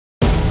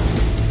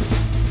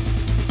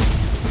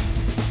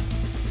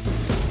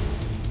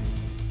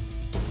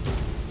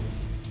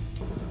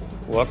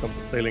Welcome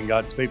to Sealing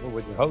God's People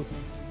with your host,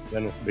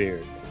 Dennis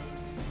Beard.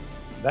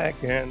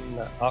 Back in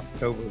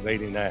October of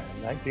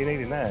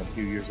 1989, a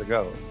few years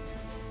ago,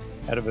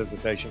 had a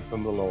visitation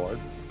from the Lord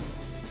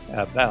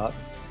about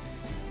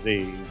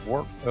the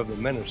work of the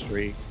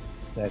ministry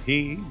that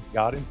He,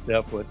 God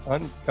Himself, would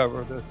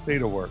uncover the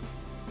cedar work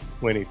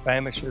when He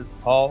famishes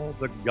all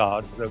the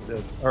gods of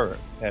this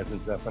earth, as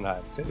in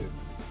Zephaniah 2.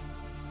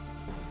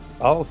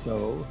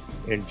 Also,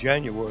 in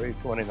January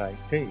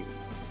 2019,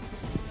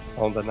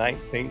 on the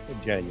 19th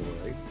of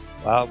January,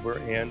 while we're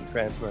in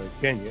Transmara,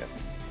 Kenya,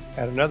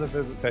 had another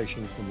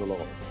visitation from the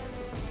Lord.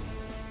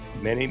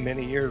 Many,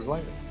 many years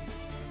later,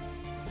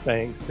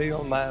 saying,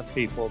 "Seal my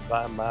people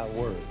by my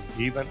word,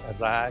 even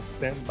as I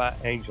send my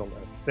angel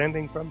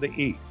ascending from the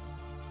east,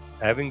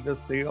 having the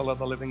seal of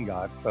the living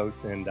God, so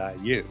send I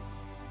you."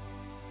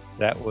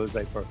 That was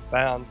a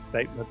profound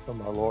statement from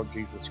our Lord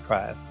Jesus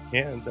Christ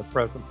in the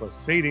present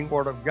proceeding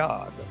Word of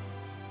God,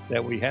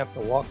 that we have to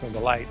walk in the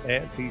light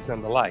as He's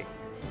in the light,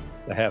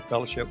 to have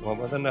fellowship one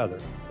with another,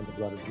 and the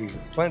blood of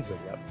Jesus cleansing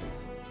us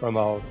from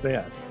all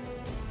sin.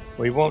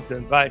 We want to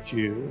invite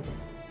you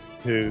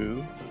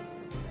to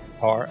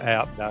our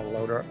app,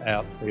 download our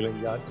app, Sealing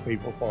God's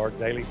People, for our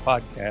daily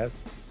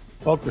podcast,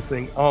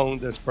 focusing on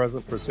this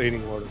present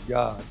proceeding Word of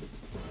God.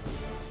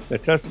 The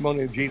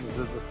testimony of Jesus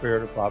is the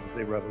spirit of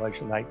prophecy,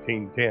 Revelation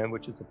 19:10,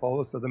 which is the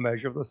fullness of the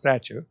measure of the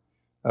stature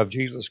of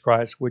Jesus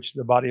Christ, which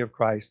the body of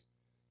Christ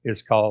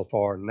is called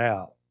for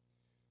now.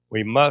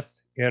 We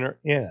must enter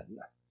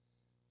in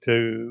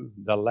to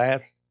the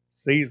last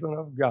season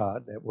of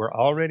God that we're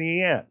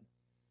already in.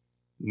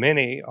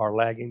 Many are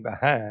lagging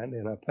behind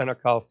in a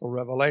Pentecostal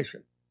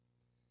revelation.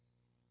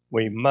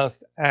 We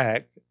must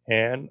act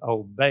and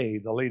obey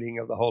the leading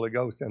of the Holy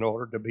Ghost in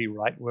order to be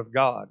right with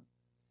God.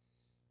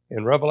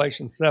 In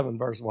Revelation 7,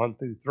 verse 1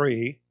 through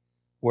 3,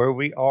 where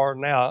we are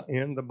now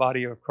in the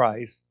body of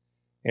Christ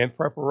in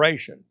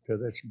preparation to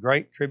this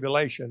great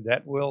tribulation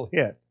that will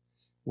hit,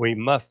 we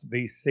must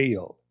be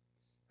sealed.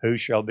 Who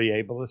shall be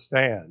able to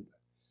stand?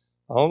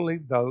 Only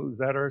those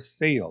that are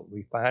sealed.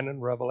 We find in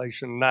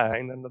Revelation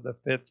 9 under the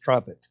fifth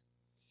trumpet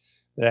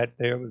that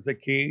there was the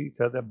key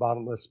to the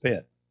bottomless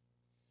pit.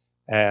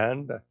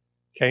 And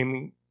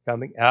coming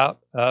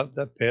out of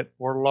the pit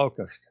were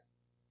locusts.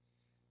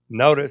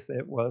 Notice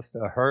it was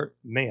to hurt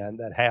men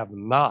that have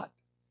not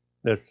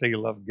the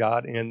seal of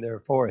God in their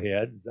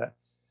foreheads,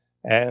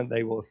 and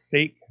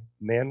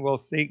men will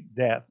seek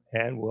death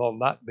and will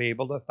not be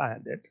able to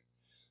find it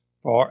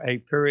for a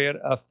period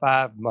of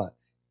 5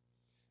 months.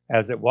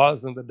 As it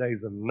was in the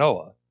days of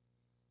Noah,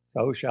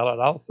 so shall it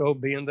also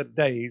be in the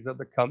days of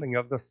the coming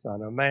of the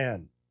Son of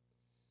Man.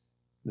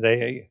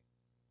 The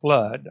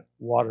flood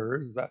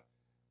waters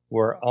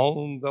were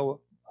on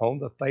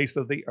the face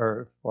of the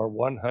earth for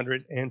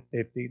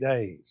 150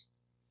 days.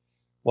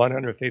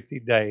 150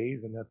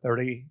 days in a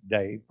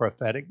 30-day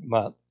prophetic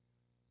month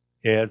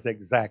is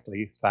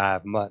exactly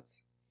 5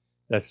 months,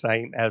 the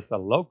same as the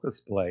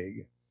locust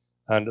plague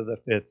under the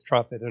fifth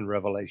trumpet in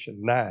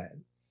Revelation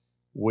 9.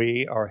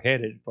 We are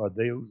headed for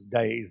those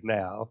days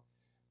now.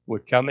 We're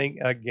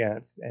coming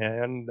against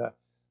and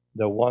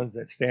the ones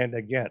that stand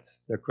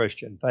against the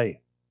Christian faith.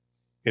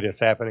 It is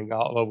happening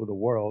all over the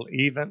world,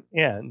 even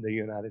in the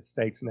United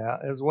States now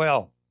as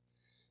well.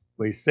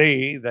 We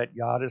see that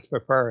God is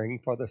preparing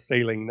for the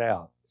sealing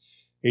now.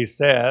 He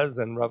says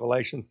in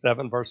Revelation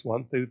 7, verse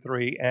 1 through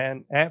 3,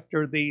 "And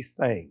after these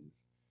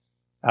things,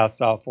 I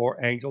saw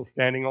 4 angels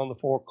standing on the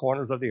 4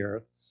 corners of the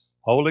earth,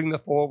 holding the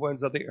 4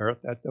 winds of the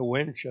earth, that the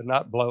wind should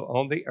not blow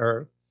on the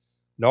earth,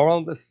 nor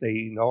on the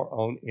sea, nor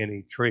on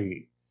any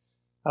tree.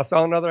 I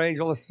saw another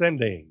angel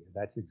ascending."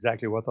 That's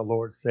exactly what the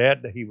Lord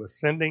said, that He was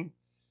sending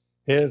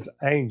His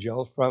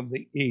angel from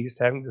the east,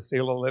 having the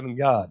seal of the living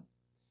God.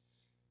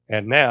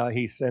 And now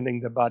He's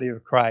sending the body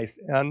of Christ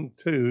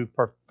unto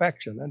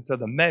perfection, unto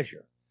the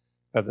measure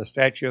of the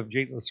stature of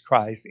Jesus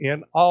Christ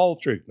in all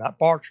truth, not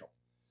partial,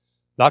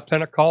 not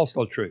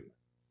Pentecostal truth,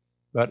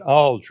 but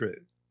all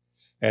truth.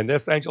 And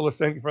this angel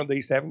ascending from the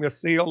east, having the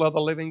seal of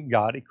the living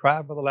God, he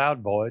cried with a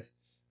loud voice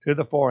to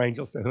the 4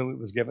 angels to whom it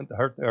was given to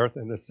hurt the earth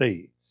and the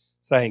sea,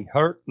 saying,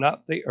 "Hurt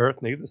not the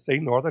earth, neither the sea,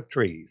 nor the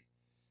trees,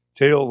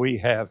 till we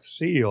have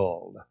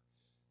sealed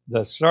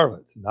the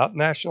servants," not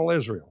national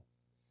Israel,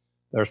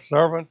 "the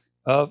servants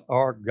of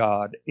our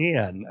God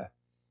in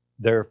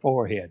their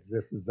foreheads."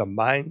 This is the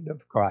mind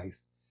of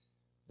Christ.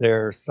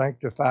 They're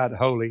sanctified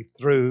holy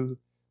through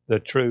the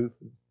truth.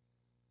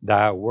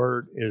 Thy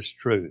word is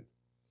truth.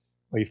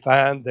 We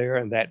find there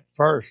in that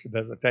first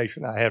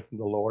visitation I had from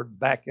the Lord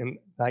back in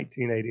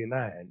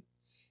 1989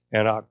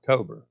 in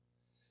October,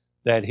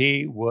 that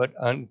He would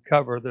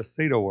uncover the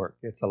cedar work.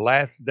 It's the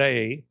last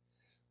day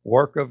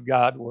work of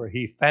God where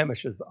He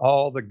famishes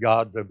all the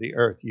gods of the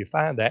earth. You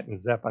find that in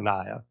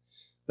Zephaniah,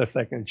 the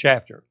 2nd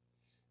chapter.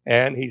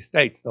 And He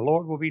states, "The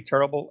Lord will be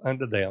terrible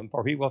unto them,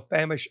 for He will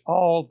famish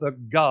all the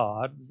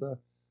gods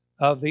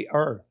of the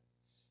earth.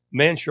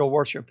 Men shall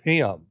worship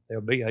Him."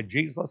 There'll be a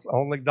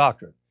Jesus-only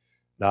doctrine.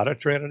 Not a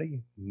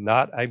Trinity,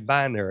 not a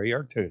binary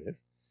or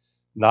twoness,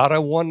 not a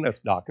oneness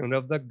doctrine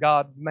of the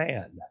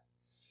God-man,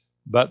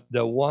 but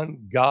the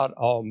one God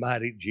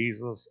Almighty,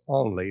 Jesus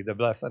only, the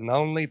blessed and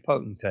only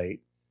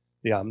potentate,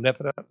 the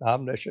omnipotent,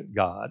 omniscient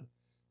God,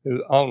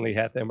 who only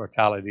hath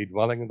immortality,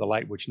 dwelling in the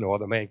light which no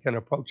other man can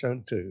approach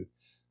unto,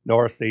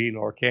 nor see,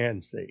 nor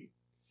can see.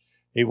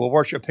 He will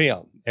worship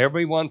him,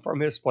 everyone from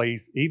his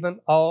place, even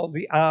all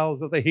the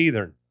isles of the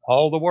heathen,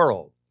 all the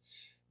world.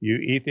 You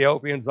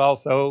Ethiopians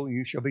also,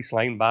 you shall be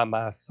slain by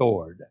my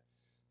sword.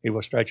 He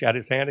will stretch out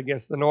his hand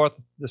against the north,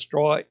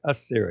 destroy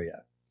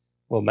Assyria,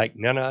 will make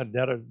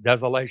Nineveh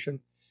desolation,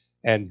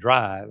 and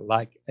dry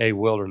like a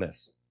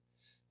wilderness.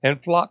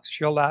 And flocks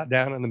shall lie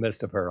down in the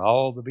midst of her.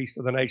 All the beasts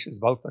of the nations,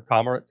 both the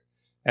cormorant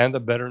and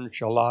the bittern,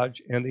 shall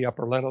lodge in the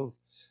upper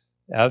lintels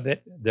of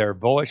it. Their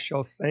voice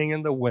shall sing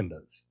in the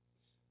windows.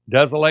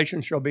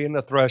 Desolation shall be in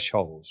the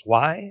thresholds.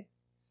 Why?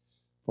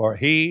 For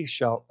he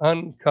shall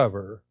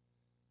uncover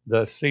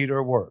the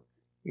cedar work.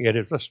 It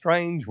is a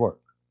strange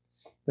work.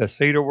 The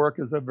cedar work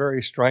is a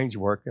very strange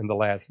work in the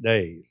last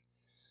days.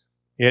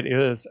 It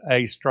is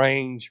a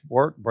strange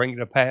work, bringing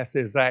to pass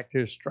his act,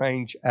 his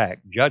strange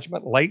act.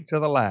 Judgment late to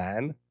the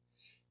line,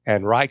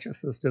 and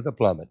righteousness to the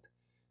plummet,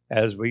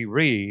 as we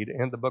read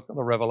in the book of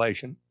the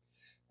Revelation,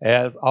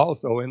 as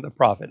also in the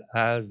prophet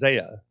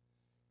Isaiah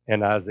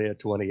in Isaiah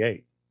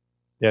 28.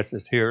 This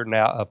is here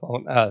now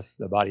upon us,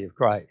 the body of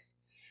Christ.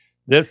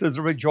 This is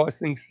a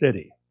rejoicing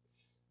city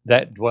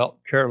that dwelt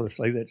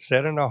carelessly, that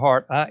said in her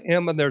heart, I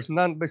am, and there's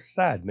none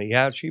beside me.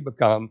 How she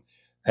become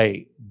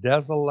a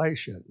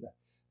desolation,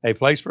 a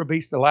place for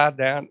beasts to lie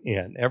down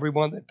in.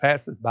 Everyone that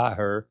passes by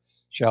her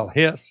shall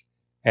hiss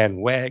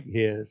and wag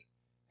his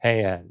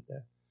hand.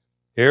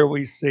 Here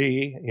we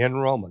see in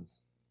Romans,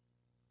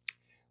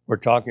 we're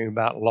talking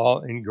about law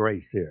and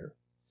grace here.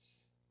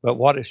 But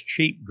what is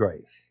cheap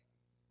grace?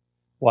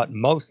 What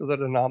most of the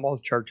denominational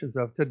churches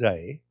of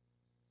today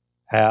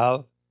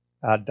have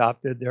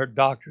adopted their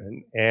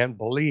doctrine and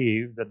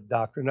believe the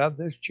doctrine of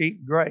this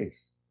cheap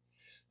grace.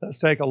 Let's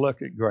take a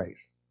look at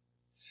grace.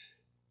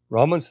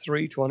 Romans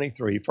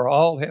 3:23, for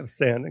all have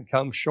sinned and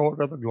come short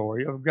of the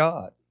glory of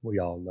God. We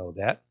all know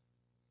that.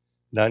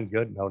 None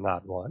good, no,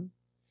 not one.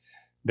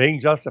 Being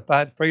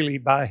justified freely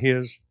by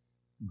his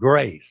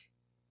grace.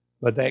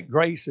 But that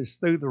grace is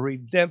through the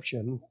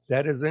redemption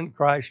that is in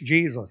Christ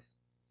Jesus,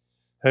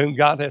 whom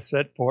God has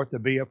set forth to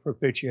be a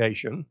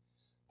propitiation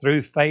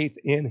through faith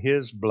in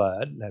his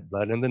blood, that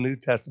blood in the New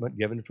Testament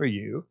given for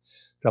you.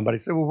 Somebody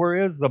said, well, where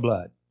is the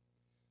blood?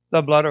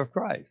 The blood of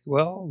Christ.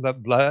 Well, the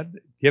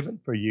blood given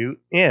for you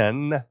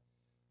in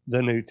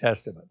the New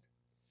Testament,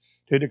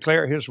 to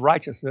declare his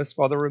righteousness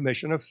for the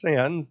remission of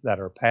sins that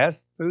are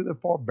passed through the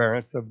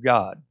forbearance of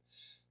God.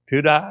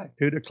 To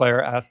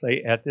declare, I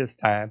say at this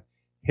time,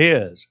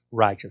 his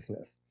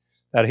righteousness,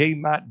 that he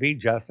might be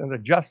just and the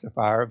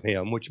justifier of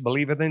him which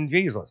believeth in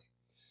Jesus.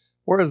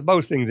 Where is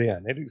boasting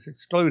then? It is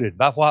excluded.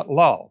 By what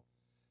law?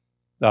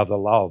 Of the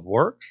law of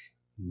works?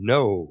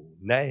 No,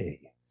 nay,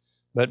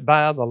 but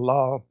by the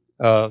law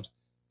of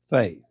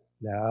faith.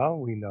 Now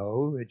we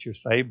know that you're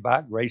saved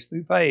by grace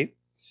through faith.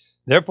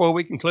 Therefore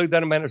we conclude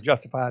that a man is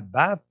justified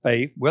by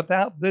faith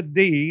without the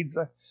deeds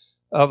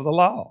of the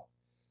law.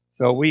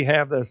 So we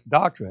have this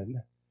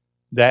doctrine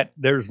that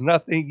there's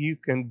nothing you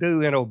can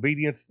do in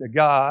obedience to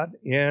God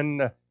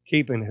in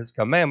keeping his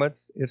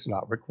commandments. It's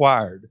not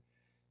required.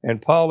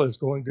 And Paul is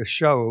going to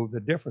show the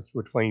difference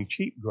between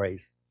cheap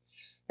grace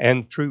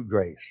and true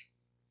grace.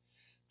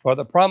 For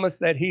the promise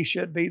that he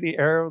should be the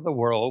heir of the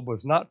world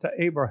was not to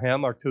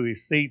Abraham or to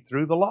his seed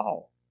through the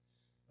law,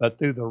 but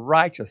through the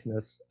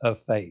righteousness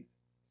of faith.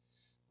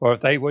 For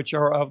if they which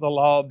are of the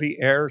law be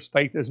heirs,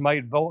 faith is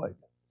made void,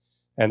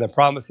 and the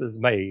promise is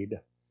made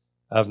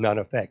of none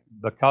effect,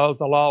 because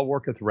the law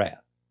worketh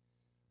wrath.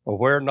 For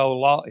where no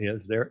law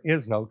is, there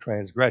is no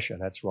transgression.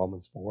 That's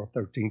Romans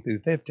 4:13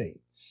 through 15.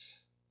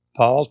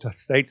 Paul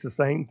states the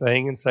same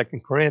thing in 2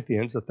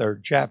 Corinthians, the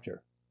 3rd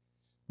chapter,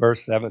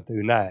 verse 7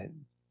 through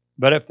 9.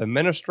 But if the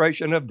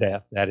ministration of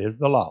death, that is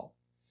the law,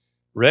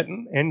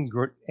 written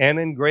and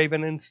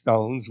engraven in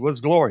stones, was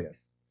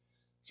glorious,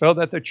 so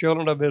that the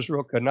children of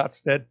Israel could not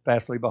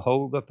steadfastly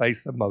behold the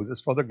face of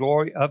Moses for the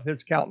glory of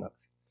his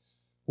countenance,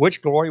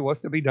 which glory was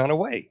to be done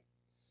away,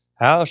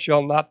 how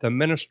shall not the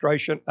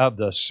ministration of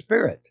the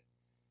Spirit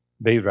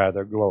be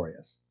rather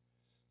glorious?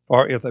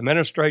 For if the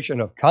ministration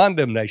of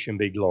condemnation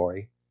be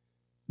glory,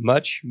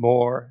 much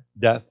more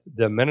doth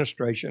the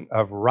ministration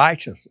of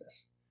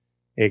righteousness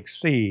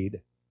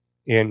exceed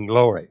in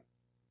glory.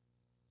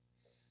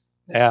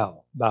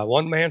 Now, by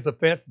one man's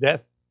offense,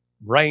 death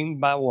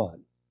reigned by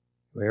one.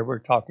 Here we're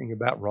talking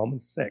about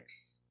Romans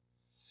 6.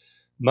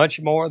 Much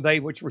more they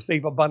which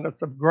receive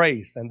abundance of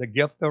grace and the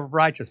gift of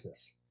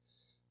righteousness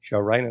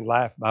shall reign in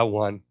life by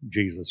one,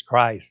 Jesus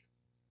Christ.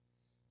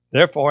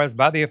 Therefore, as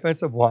by the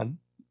offense of one,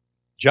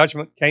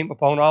 judgment came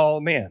upon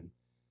all men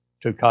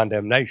to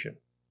condemnation,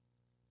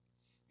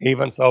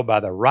 even so by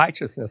the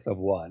righteousness of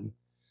one,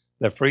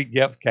 the free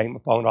gift came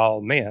upon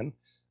all men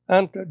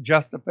unto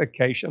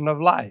justification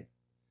of life.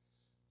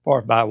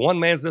 For if by one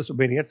man's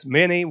disobedience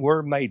many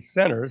were made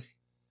sinners,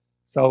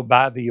 so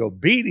by the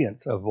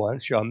obedience of one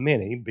shall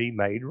many be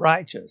made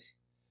righteous.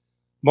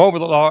 Moreover,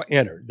 the law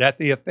entered, that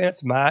the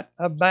offense might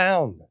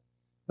abound.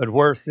 But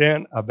where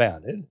sin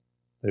abounded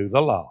through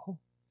the law,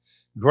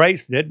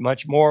 grace did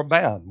much more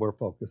abound. We're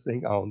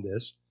focusing on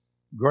this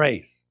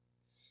grace.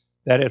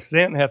 That as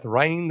sin hath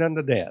reigned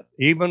unto death,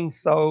 even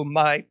so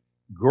might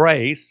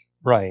grace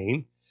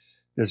reign.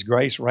 Does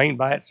grace reign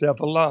by itself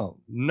alone?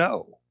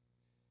 No.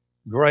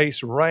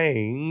 Grace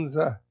reigns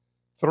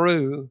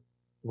through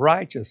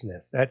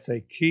righteousness. That's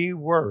a key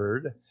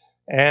word.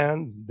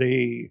 And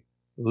the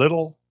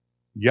little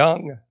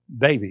young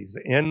babies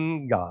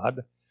in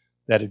God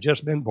that had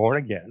just been born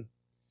again,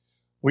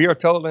 we are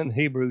told in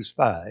Hebrews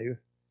 5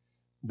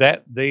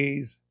 that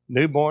these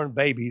newborn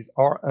babies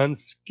are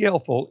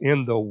unskillful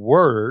in the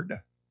word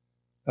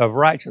of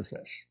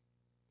righteousness.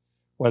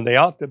 When they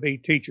ought to be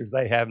teachers,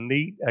 they have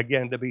need,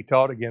 again, to be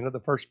taught again of the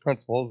first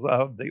principles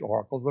of the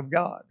oracles of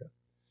God.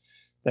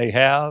 They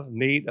have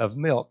need of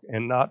milk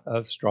and not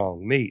of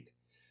strong meat.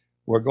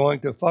 We're going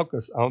to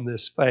focus on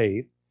this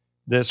faith,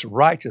 this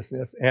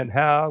righteousness, and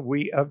how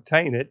we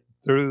obtain it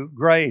through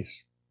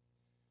grace.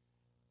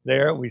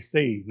 There we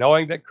see,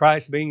 knowing that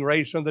Christ being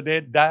raised from the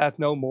dead dieth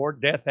no more,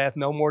 death hath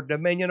no more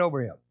dominion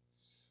over him.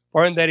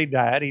 For in that he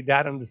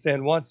died unto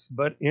sin once,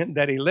 but in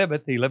that he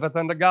liveth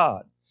unto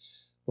God.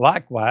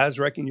 Likewise,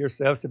 reckon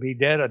yourselves to be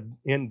dead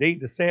indeed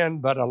to sin,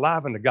 but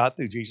alive unto God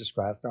through Jesus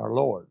Christ our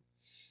Lord.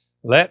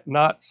 Let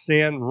not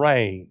sin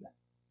reign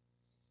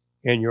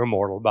in your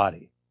mortal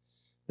body,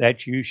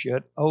 that you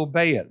should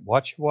obey it.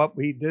 Watch what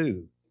we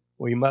do.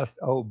 We must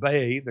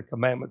obey the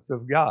commandments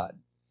of God.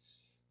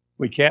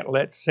 We can't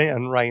let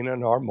sin reign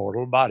in our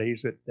mortal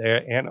bodies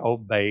and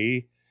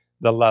obey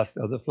the lust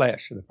of the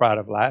flesh, the pride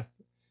of life,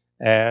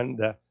 and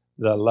the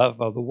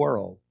love of the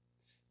world.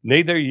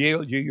 Neither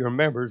yield you your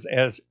members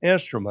as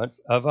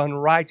instruments of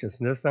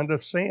unrighteousness unto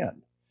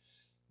sin.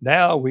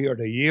 Now we are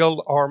to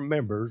yield our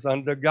members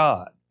unto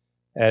God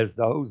as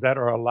those that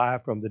are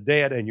alive from the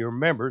dead, and your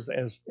members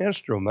as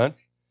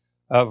instruments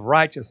of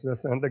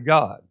righteousness unto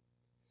God.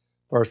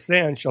 For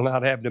sin shall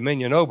not have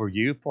dominion over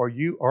you, for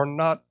you are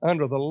not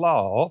under the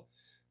law,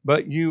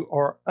 but you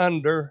are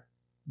under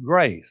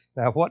grace.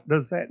 Now, what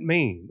does that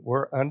mean?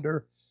 We're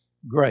under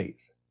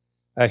grace.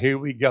 Here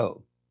we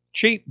go.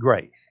 Cheap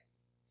grace.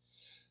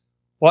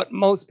 What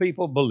most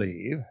people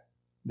believe,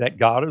 that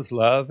God is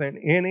love and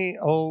any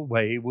old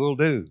way will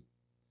do.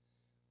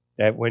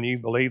 That when you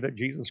believe that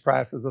Jesus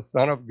Christ is the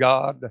Son of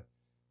God,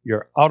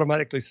 you're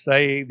automatically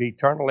saved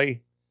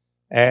eternally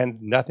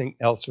and nothing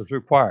else is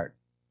required.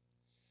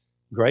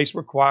 Grace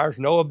requires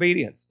no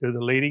obedience to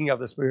the leading of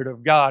the Spirit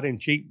of God. In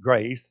cheap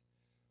grace,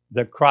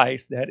 the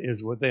Christ that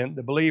is within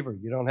the believer.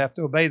 You don't have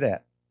to obey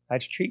that.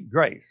 That's cheap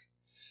grace.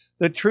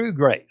 The true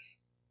grace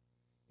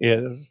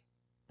is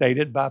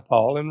stated by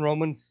Paul in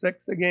Romans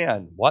 6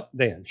 again. What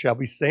then? Shall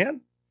we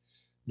sin?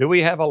 Do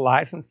we have a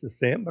license to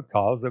sin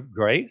because of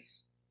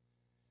grace?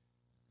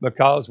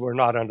 Because we're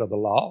not under the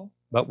law,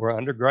 but we're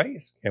under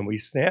grace. Can we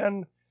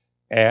sin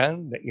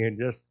and in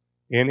just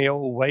any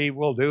old way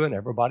we'll do and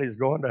everybody's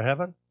going to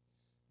heaven?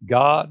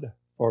 God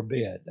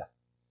forbid.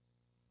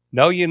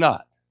 Know ye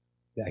not.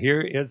 Now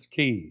here is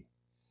key.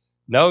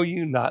 Know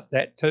you not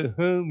that to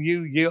whom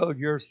you yield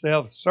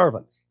yourselves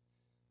servants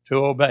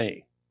to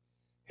obey,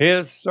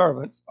 his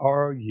servants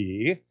are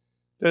ye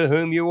to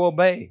whom you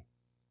obey,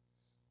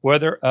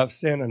 whether of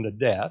sin unto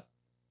death,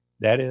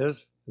 that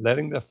is,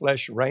 letting the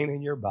flesh reign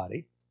in your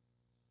body,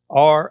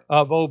 or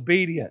of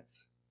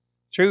obedience.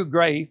 True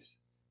grace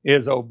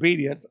is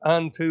obedience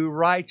unto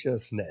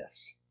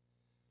righteousness.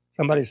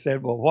 Somebody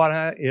said, well,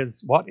 what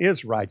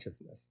is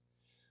righteousness?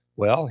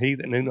 Well, he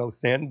that knew no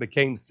sin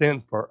became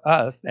sin for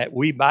us, that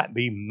we might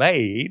be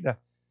made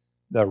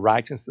the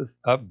righteousness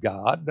of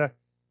God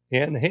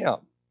in him.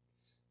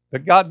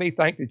 But God be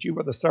thanked that you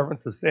were the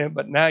servants of sin,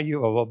 but now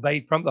you have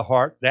obeyed from the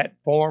heart that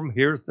form.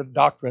 Here's the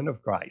doctrine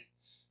of Christ,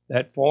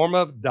 that form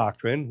of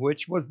doctrine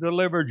which was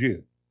delivered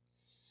you.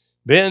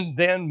 Been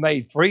then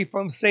made free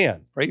from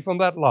sin, free from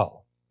that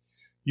law.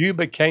 You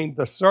became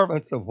the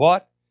servants of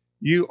what?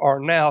 You are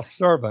now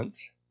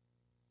servants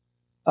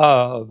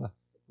of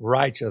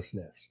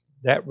righteousness.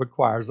 That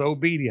requires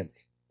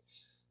obedience.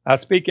 I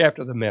speak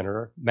after the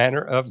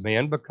manner of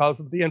men because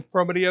of the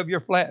infirmity of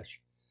your flesh.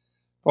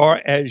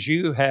 For as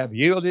you have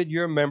yielded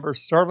your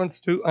members servants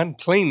to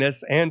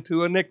uncleanness and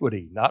to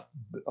iniquity, not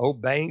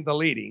obeying the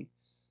leading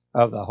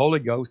of the Holy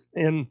Ghost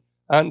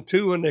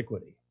unto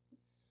iniquity.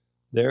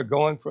 They're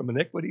going from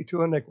iniquity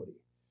to iniquity.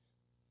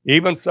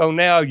 Even so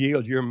now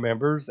yield your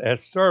members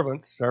as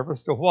servants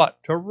to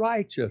what? To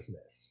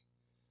righteousness,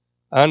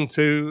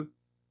 unto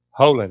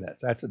holiness.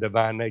 That's the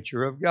divine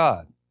nature of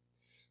God,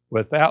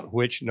 without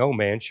which no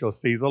man shall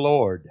see the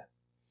Lord.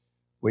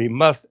 We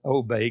must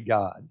obey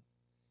God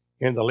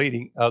in the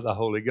leading of the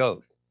Holy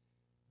Ghost.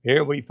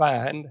 Here we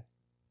find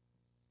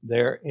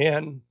there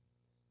in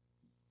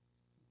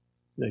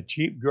the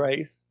cheap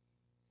grace.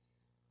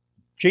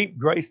 Cheap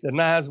grace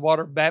denies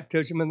water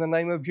baptism in the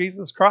name of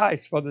Jesus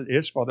Christ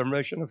is for the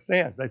remission of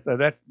sins. They say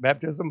that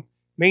baptism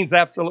means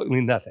absolutely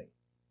nothing.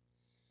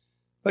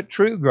 But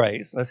true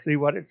grace, let's see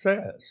what it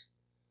says.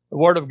 The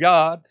Word of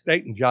God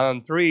stating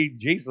John 3,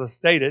 Jesus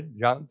stated,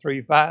 John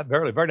 3:5,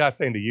 verily, verily, I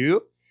say unto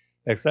you,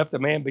 except a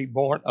man be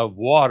born of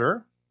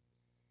water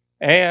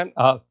and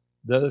of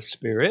the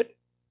Spirit,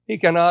 he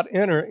cannot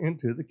enter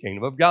into the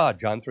kingdom of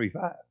God. John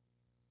 3:5.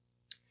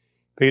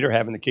 Peter,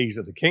 having the keys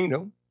of the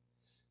kingdom,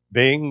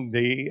 being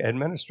the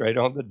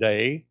administrator on the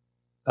day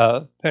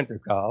of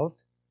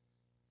Pentecost,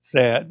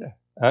 said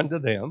unto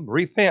them,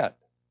 repent.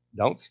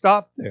 Don't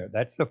stop there.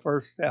 That's the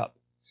first step.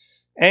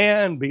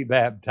 And be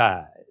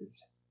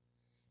baptized,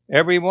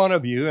 every one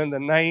of you, in the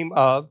name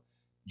of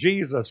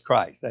Jesus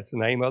Christ. That's the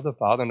name of the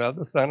Father and of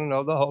the Son and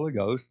of the Holy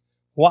Ghost.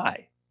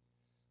 Why?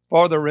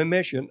 For the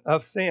remission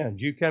of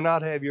sins. You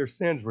cannot have your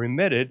sins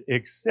remitted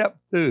except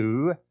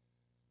through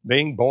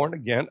being born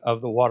again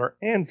of the water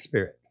and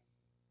Spirit.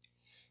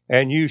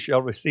 And you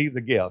shall receive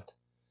the gift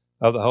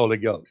of the Holy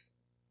Ghost.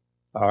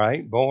 All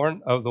right,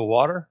 born of the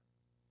water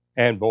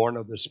and born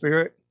of the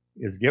Spirit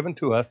is given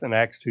to us in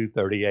Acts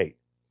 2:38.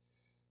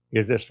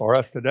 Is this for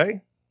us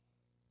today?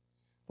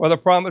 For the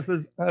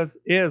promises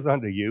is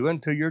unto you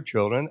and to your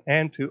children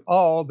and to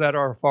all that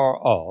are far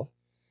off,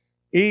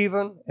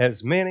 even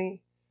as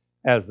many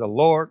as the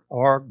Lord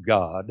our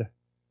God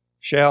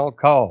shall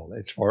call.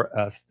 It's for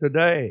us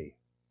today.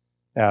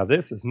 Now,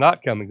 this is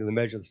not coming to the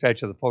measure of the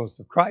stature of the fullness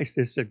of Christ.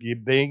 This is you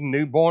being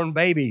newborn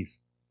babies.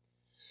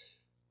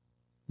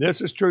 This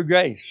is true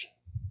grace.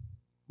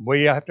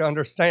 We have to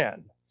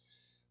understand.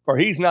 For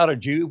he's not a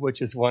Jew,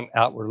 which is one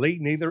outwardly,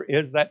 neither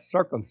is that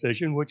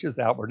circumcision, which is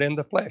outward in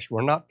the flesh.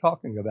 We're not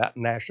talking about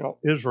national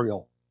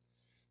Israel.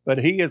 But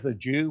he is a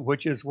Jew,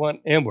 which is one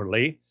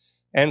inwardly,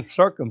 and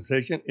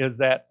circumcision is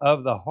that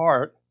of the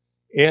heart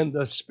in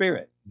the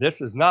Spirit.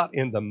 This is not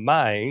in the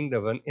mind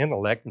of an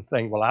intellect and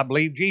saying, well, I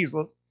believe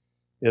Jesus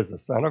is the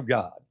Son of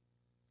God.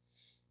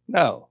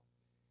 No,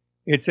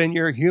 it's in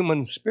your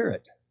human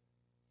spirit.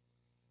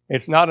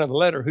 It's not in the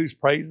letter whose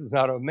praise is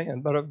not of men,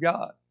 but of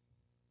God.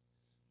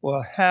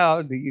 Well,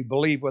 how do you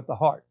believe with the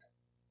heart?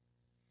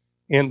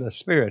 In the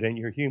Spirit, in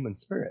your human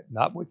spirit,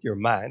 not with your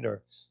mind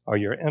or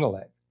your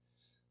intellect.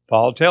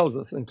 Paul tells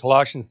us in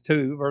Colossians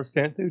 2, verse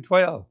 10 through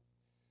 12,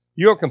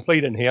 you are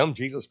complete in him,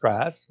 Jesus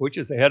Christ, which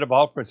is the head of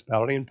all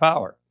principality and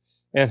power,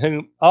 in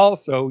whom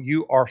also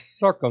you are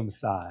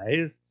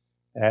circumcised,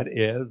 that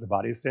is, the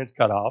body of sins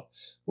cut off,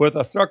 with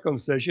a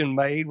circumcision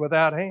made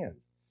without hands.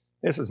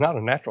 This is not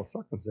a natural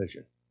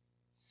circumcision.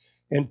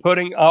 In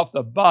putting off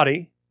the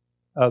body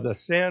of the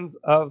sins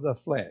of the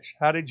flesh.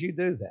 How did you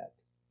do that?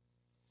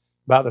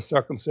 By the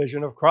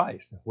circumcision of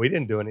Christ. We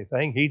didn't do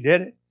anything. He did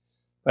it.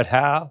 But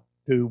how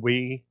do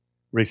we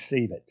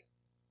receive it?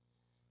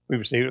 We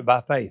receive it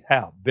by faith.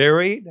 How?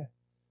 Buried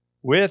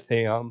with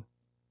him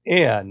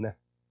in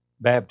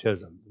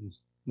baptism.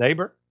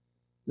 Neighbor,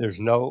 there's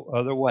no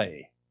other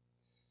way.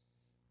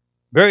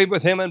 Buried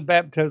with him in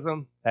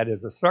baptism, that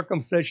is the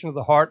circumcision of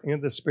the heart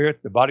and the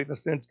spirit, the body of the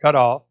sins cut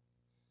off,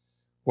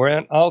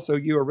 wherein also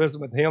you are risen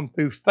with him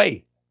through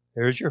faith.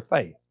 There's your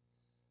faith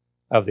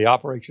of the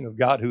operation of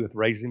God who hath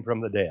raised him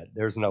from the dead.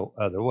 There's no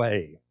other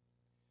way.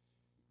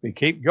 We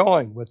keep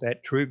going with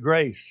that true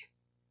grace.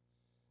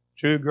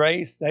 True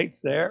grace states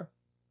there,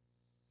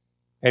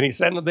 and he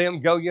said unto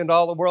them, go ye into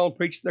all the world and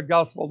preach the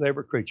gospel to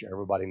every creature.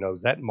 Everybody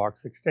knows that in Mark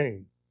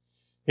 16.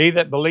 He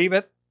that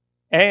believeth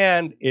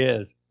and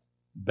is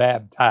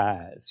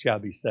baptized shall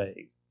be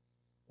saved,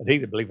 but he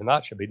that believeth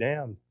not shall be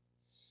damned.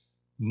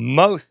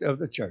 Most of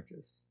the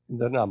churches in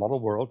the nominal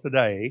world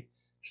today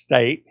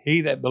state,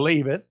 he that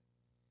believeth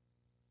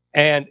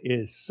and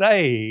is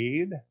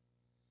saved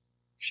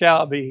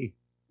shall be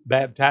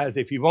baptized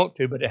if you want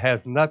to, but it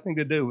has nothing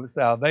to do with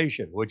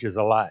salvation, which is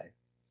a lie.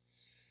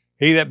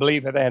 He that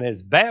believeth and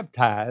is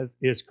baptized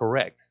is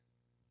correct,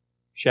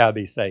 shall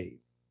be saved.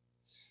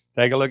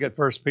 Take a look at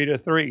 1 Peter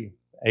 3,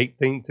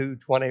 18 to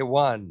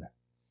 21.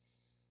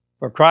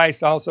 For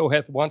Christ also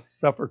hath once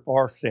suffered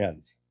for our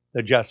sins,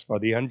 the just for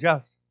the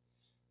unjust,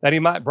 that he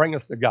might bring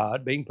us to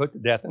God, being put to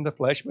death in the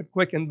flesh, but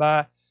quickened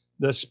by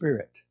the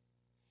Spirit,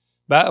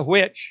 by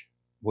which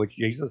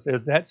Jesus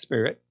is that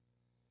Spirit,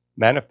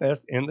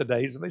 manifest in the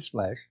days of his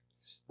flesh,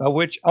 by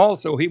which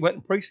also he went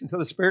and preached unto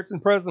the spirits in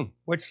prison,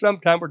 which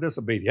sometime were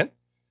disobedient,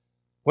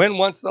 when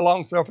once the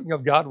long-suffering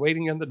of God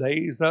waiting in the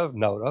days of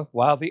Noah,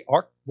 while the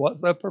ark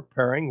was a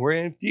preparing,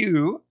 wherein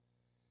few,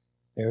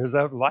 there's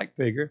a like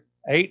figure,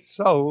 8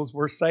 souls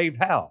were saved.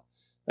 How?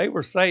 They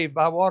were saved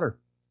by water.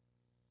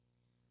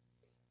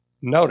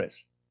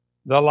 Notice,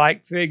 the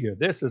like figure.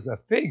 This is a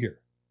figure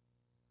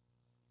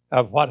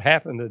of what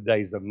happened in the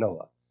days of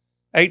Noah.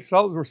 8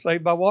 souls were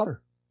saved by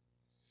water.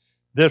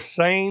 This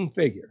same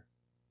figure,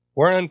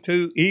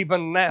 whereunto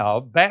even now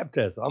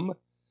baptism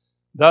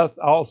doth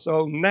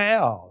also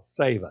now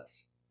save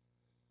us.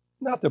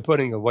 Not the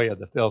putting away of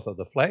the filth of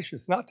the flesh.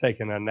 It's not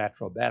taking a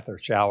natural bath or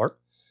shower,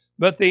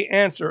 but the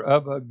answer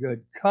of a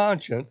good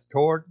conscience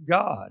toward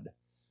God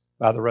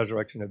by the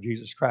resurrection of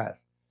Jesus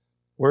Christ.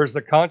 Where's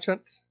the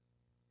conscience?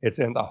 It's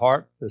in the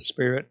heart, the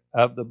spirit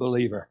of the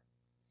believer.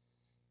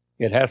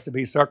 It has to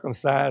be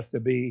circumcised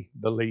to be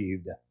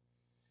believed.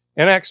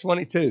 In Acts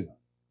 22,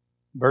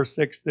 verse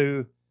 6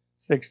 through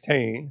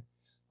 16,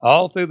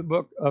 All through the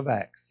book of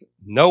Acts,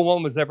 no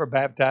one was ever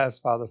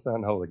baptized, Father,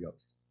 Son, Holy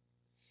Ghost.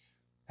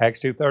 Acts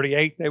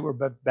 2:38, they were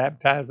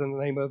baptized in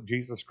the name of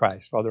Jesus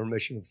Christ for the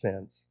remission of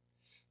sins.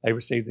 They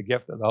received the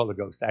gift of the Holy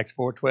Ghost. Acts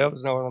 4:12,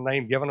 there's no other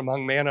name given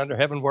among men under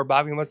heaven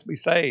whereby we must be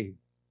saved.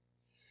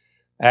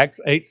 Acts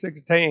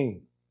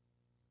 8:16,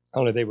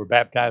 only they were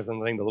baptized in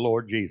the name of the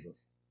Lord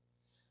Jesus.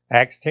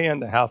 Acts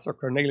 10, the house of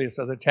Cornelius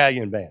of the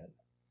Italian band.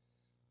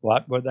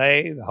 What were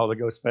they? The Holy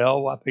Ghost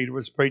fell while Peter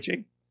was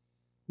preaching.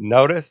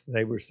 Notice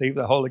they received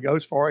the Holy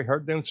Ghost, for he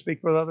heard them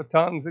speak with other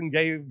tongues and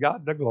gave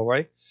God the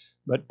glory.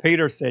 But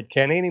Peter said,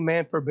 can any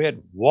man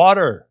forbid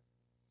water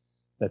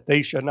that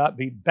they should not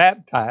be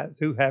baptized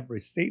who have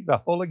received the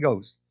Holy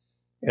Ghost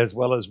as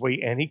well as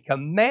we? And he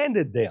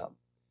commanded them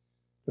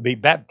to be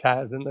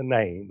baptized in the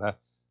name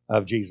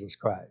of Jesus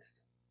Christ.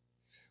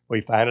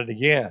 We find it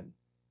again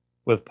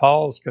with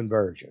Paul's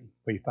conversion.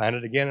 We find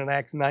it again in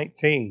Acts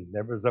 19.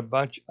 There was a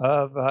bunch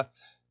of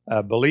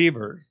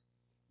believers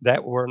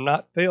that were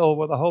not filled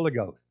with the Holy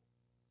Ghost.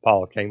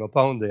 Paul came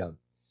upon them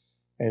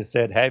and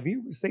said, have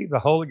you received the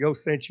Holy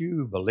Ghost since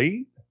you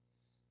believed?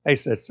 They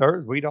said,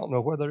 sir, we don't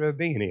know whether there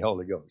be any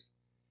Holy Ghost.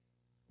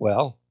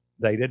 Well,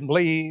 they didn't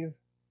believe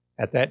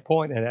at that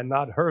point and had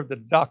not heard the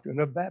doctrine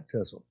of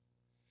baptism.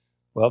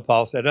 Well,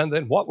 Paul said, and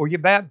then what were you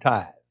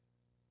baptized?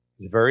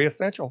 It's very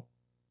essential.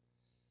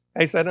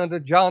 They said,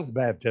 under John's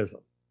baptism.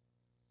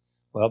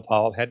 Well,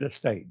 Paul had to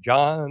state,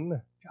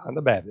 John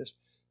the Baptist,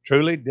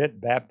 truly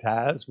did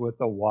baptize with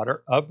the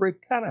water of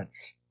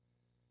repentance,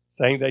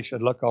 saying they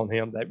should look on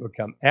him that would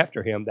come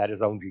after him, that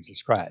is on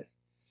Jesus Christ.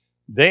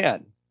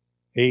 Then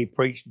he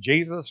preached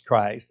Jesus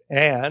Christ,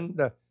 and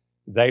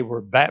they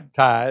were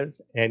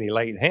baptized, and he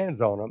laid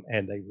hands on them,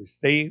 and they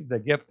received the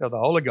gift of the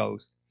Holy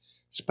Ghost,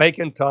 spake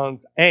in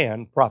tongues,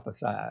 and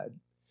prophesied.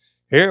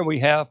 Here we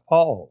have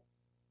Paul,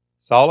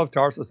 Saul of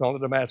Tarsus on the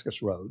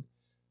Damascus Road,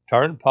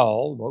 turned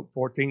Paul, wrote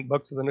 14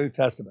 books of the New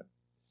Testament.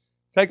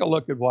 Take a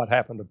look at what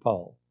happened to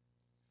Paul.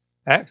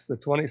 Acts, the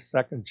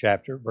 22nd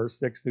chapter, verse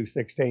 6 through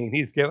 16,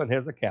 he's given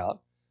his account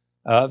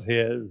of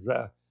his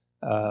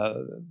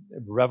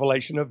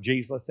revelation of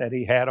Jesus that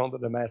he had on the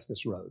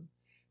Damascus Road.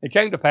 It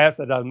came to pass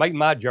that I made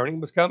my journey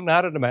and was coming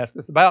out of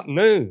Damascus about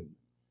noon.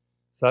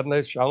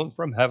 Suddenly shone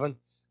from heaven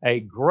a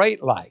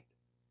great light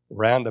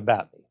round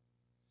about me.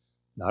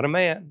 Not a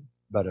man,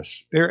 but a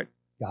spirit.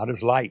 God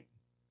is light.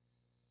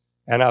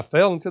 And I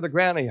fell into the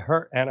ground,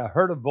 and I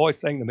heard a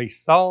voice saying to me,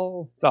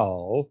 Saul,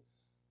 Saul,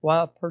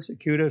 why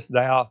persecutest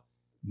thou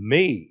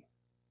me,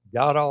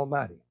 God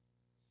Almighty?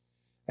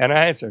 And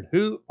I answered,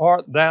 who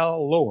art thou,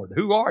 Lord?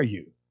 Who are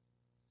you?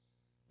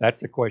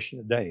 That's the question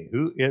today.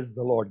 Who is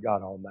the Lord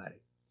God Almighty?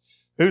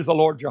 Who's the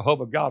Lord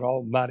Jehovah God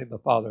Almighty, the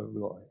Father of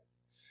glory?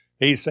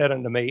 He said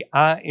unto me,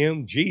 I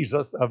am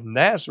Jesus of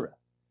Nazareth,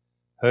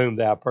 whom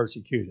thou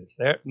persecutest.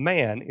 That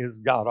man is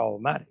God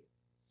Almighty.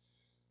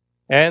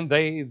 And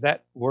they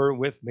that were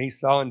with me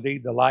saw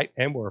indeed the light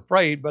and were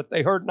afraid, but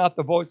they heard not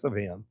the voice of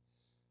him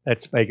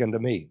that spake unto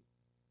me.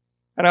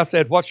 And I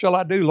said, what shall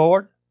I do,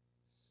 Lord?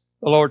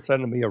 The Lord said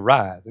unto me,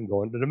 arise and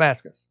go into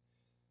Damascus.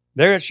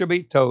 There it shall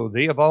be told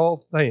thee of all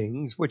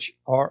things which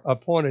are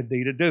appointed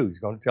thee to do. He's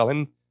going to tell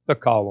him the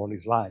call on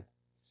his life.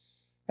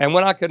 And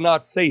when I could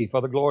not see for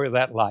the glory of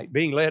that light,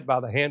 being led by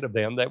the hand of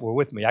them that were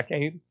with me, I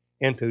came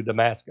into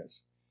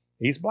Damascus.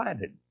 He's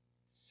blinded.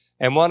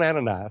 And one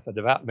Ananias, a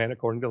devout man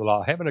according to the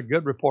law, having a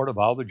good report of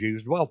all the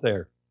Jews, dwelt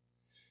there,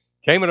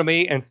 came unto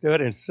me and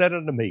stood and said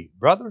unto me,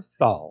 Brother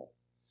Saul,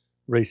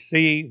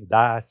 receive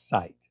thy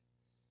sight.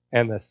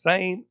 And the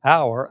same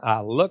hour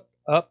I looked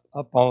up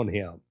upon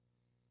him.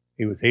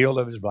 He was healed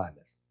of his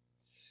blindness.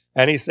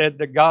 And he said,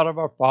 the God of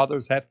our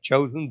fathers hath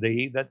chosen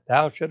thee, that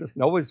thou shouldest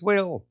know his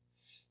will,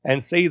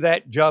 and see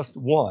that just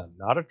one,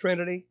 not a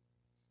trinity,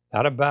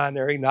 not a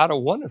binary, not a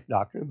oneness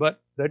doctrine,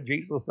 but the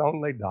Jesus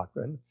only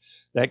doctrine,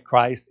 that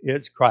Christ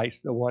is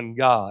Christ, the one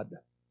God.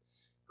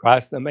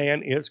 Christ the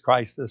man is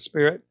Christ the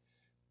Spirit.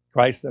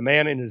 Christ the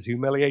man in his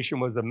humiliation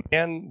was a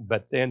man,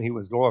 but then he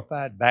was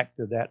glorified back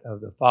to that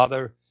of the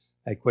Father,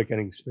 a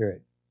quickening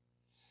Spirit.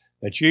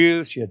 That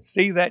you should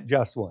see that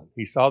just one.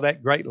 He saw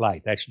that great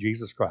light, that's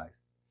Jesus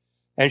Christ,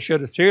 and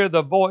shouldest hear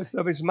the voice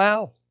of his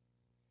mouth,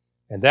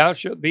 and thou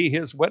shalt be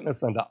his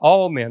witness unto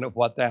all men of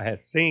what thou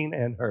hast seen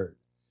and heard.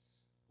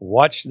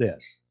 Watch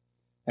this.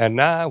 And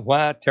now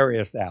why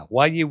tarriest thou?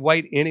 Why you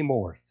wait any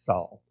more,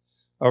 Saul?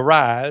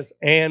 Arise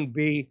and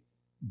be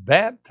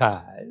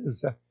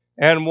baptized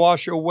and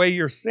wash away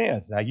your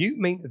sins. Now you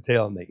mean to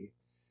tell me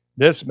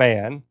this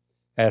man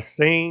has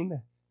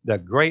seen the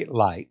great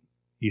light.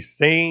 He's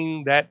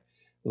seen that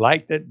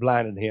light that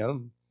blinded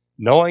him,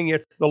 knowing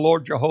it's the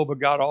Lord Jehovah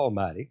God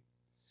Almighty.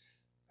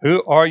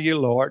 Who are you,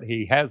 Lord?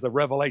 He has the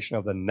revelation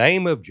of the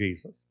name of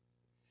Jesus.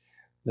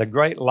 The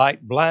great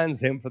light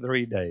blinds him for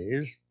 3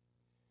 days.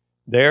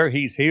 There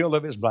he's healed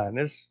of his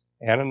blindness.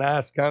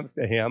 Ananias comes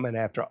to him, and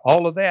after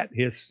all of that,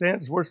 his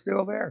sins were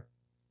still there.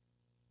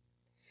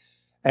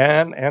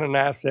 And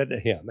Ananias said to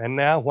him, and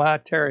now why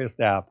tarriest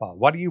thou, Paul?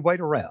 Why do you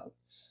wait around?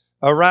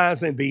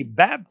 Arise and be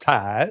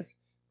baptized.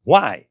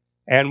 Why?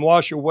 And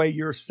wash away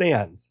your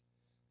sins.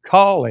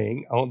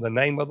 calling on the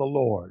name of the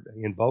Lord,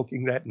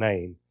 invoking that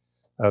name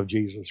of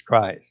Jesus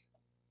Christ.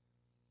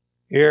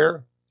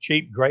 Here,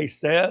 cheap grace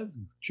says,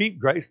 cheap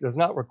grace does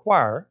not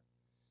require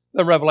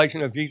the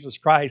revelation of Jesus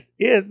Christ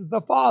is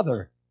the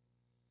Father.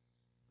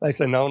 They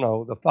say,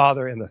 no, the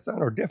Father and the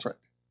Son are different.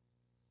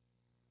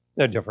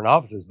 They're different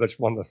offices, but it's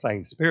one of the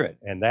same Spirit,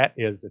 and that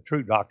is the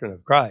true doctrine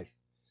of Christ.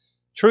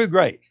 True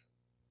grace.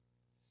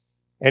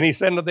 And he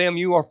said to them,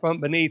 you are from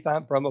beneath,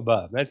 I'm from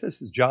above. Now,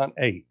 this is John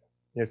 8.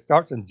 It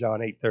starts in John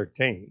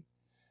 8:13.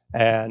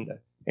 And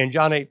in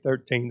John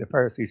 8:13, the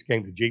Pharisees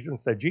came to Jesus and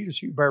said,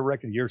 Jesus, you bear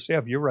record of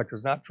yourself. Your record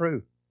is not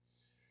true.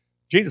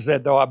 Jesus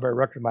said, though I bear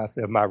record of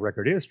myself, my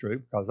record is true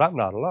because I'm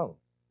not alone.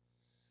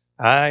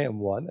 I am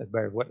one that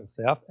bears witness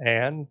of self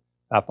and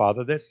my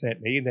Father that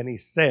sent me. Then he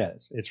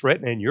says, it's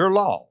written in your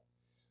law,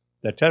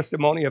 the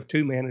testimony of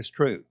two men is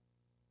true.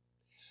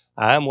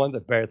 I am one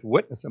that beareth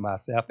witness of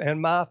myself,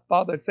 and my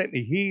Father that sent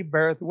me, he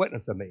beareth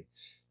witness of me.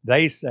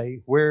 They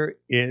say, where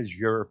is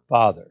your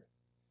Father?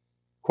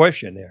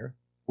 Question there,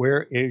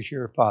 where is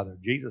your Father?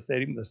 Jesus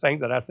said even the same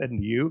that I said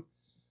unto you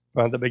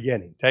from the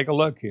beginning. Take a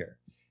look here.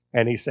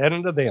 And he said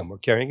unto them, we're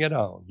carrying it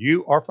on,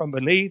 you are from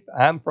beneath,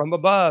 I'm from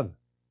above.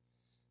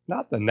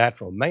 Not the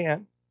natural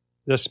man,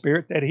 the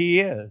Spirit that he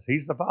is.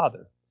 He's the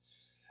Father.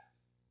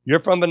 You're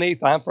from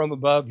beneath, I'm from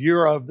above.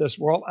 You're of this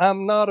world,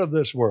 I'm not of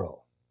this world.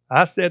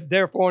 I said,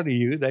 therefore, unto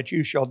you that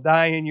you shall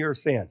die in your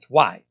sins.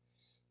 Why?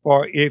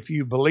 For if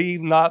you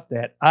believe not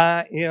that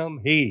I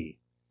am he,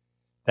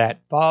 that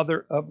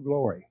Father of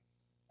glory,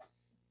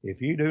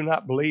 if you do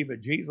not believe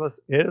that Jesus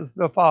is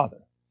the Father,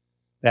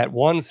 that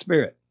one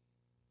Spirit,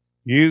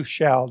 you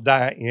shall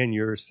die in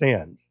your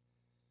sins.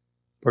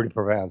 Pretty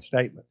profound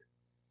statement.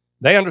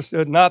 They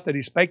understood not that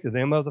he spake to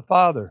them of the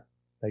Father.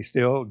 They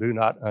still do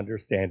not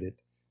understand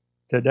it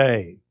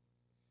today.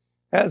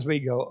 As we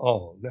go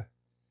on,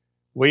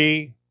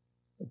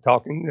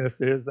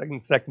 this is in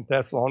 2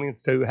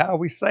 Thessalonians 2, how are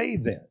we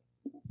saved then?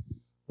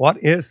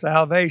 What is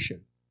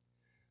salvation?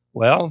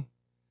 Well,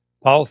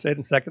 Paul said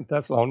in 2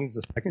 Thessalonians,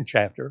 the 2nd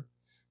chapter,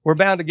 we're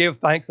bound to give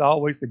thanks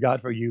always to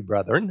God for you,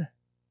 brethren,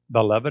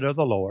 beloved of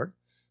the Lord,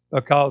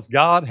 because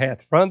God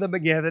hath from the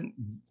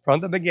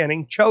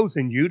beginning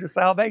chosen you to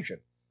salvation.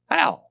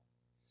 How?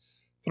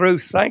 Through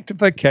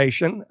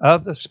sanctification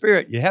of the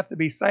Spirit. You have to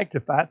be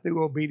sanctified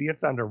through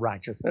obedience unto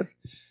righteousness,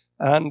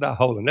 unto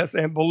holiness,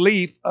 and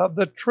belief of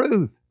the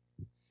truth.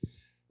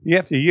 You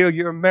have to yield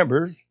your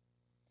members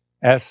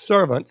as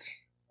servants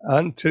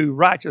unto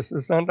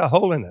righteousness, unto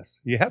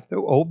holiness. You have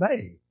to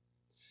obey.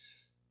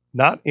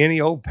 Not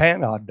any old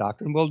panod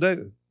doctrine will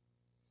do.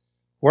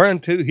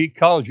 Whereunto he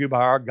called you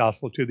by our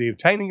gospel to the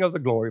obtaining of the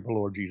glory of the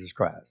Lord Jesus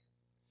Christ.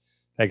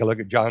 Take a look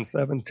at John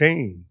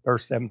 17,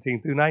 verse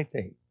 17 through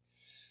 19.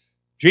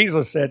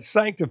 Jesus said,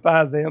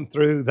 sanctify them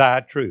through thy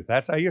truth.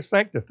 That's how you're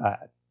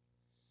sanctified.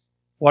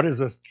 What is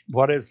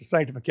the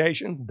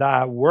sanctification?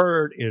 Thy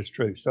word is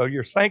truth. So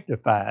you're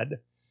sanctified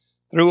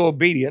through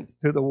obedience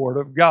to the word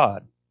of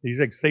God. These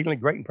exceedingly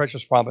great and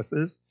precious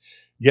promises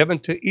given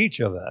to each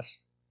of us,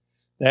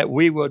 that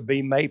we would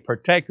be made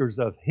partakers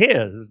of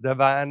his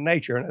divine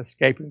nature and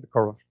escaping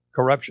the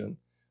corruption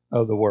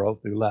of the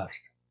world through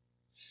lust.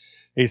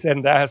 He said,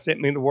 and thou hast sent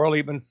me in the world,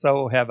 even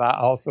so have I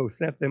also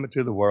sent them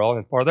into the world,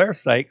 and for their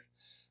sakes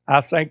I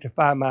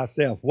sanctify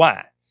myself.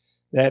 Why?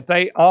 That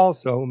they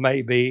also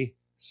may be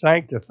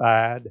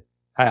sanctified.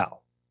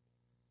 How?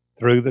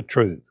 Through the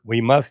truth.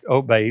 We must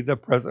obey the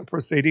present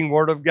preceding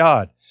word of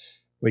God.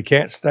 We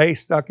can't stay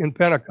stuck in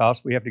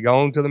Pentecost. We have to go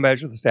on to the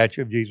measure of the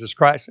stature of Jesus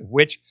Christ, of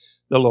which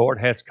the Lord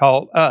has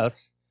called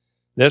us,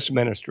 this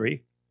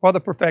ministry, for the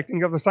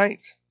perfecting of the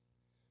saints.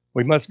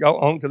 We must go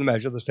on to the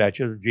measure of the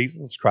stature of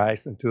Jesus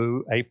Christ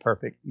into a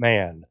perfect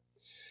man.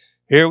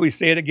 Here we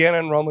see it again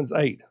in Romans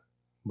 8,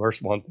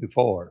 verse 1 through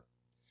 4.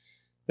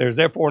 There's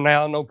therefore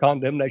now no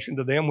condemnation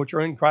to them which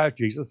are in Christ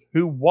Jesus,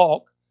 who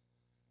walk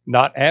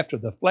not after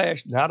the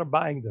flesh, not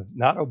obeying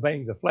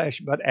the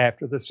flesh, but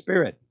after the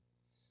Spirit.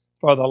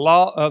 For the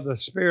law of the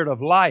Spirit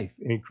of life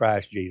in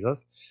Christ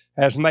Jesus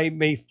has made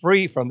me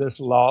free from this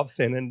law of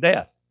sin and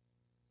death.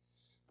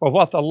 For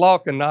what the law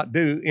could not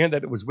do, in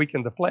that it was weak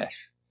in the flesh,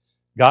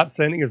 God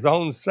sending his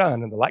own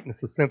Son in the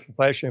likeness of sinful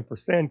flesh, and for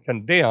sin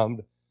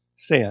condemned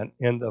sin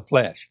in the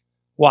flesh.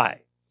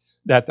 Why?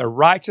 That the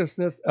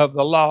righteousness of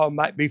the law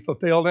might be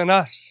fulfilled in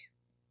us,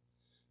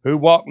 who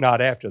walk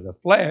not after the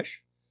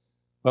flesh,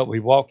 but we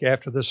walk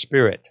after the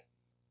Spirit.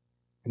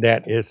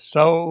 That is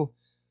so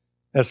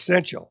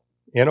essential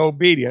in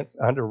obedience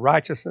unto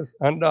righteousness,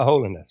 unto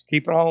holiness.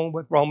 Keep on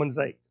with Romans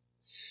 8.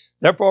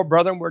 Therefore,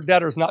 brethren, we're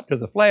debtors not to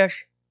the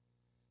flesh,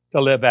 to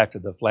live after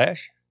the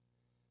flesh.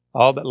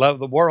 All that love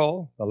the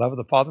world, the love of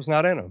the Father is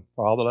not in them.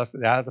 For all the lust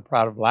of the eyes, the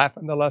pride of life,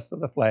 and the lust of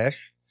the flesh,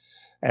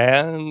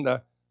 and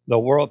the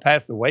world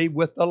passed away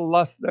with the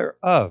lust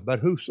thereof. But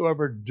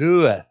whosoever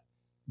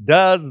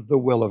does the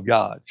will of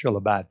God, shall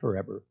abide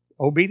forever.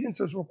 Obedience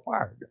is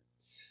required.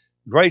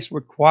 Grace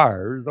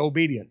requires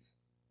obedience,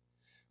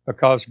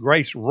 because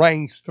grace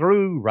reigns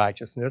through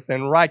righteousness,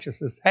 and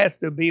righteousness has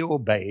to be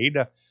obeyed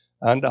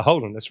unto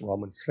holiness,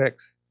 Romans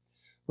 6.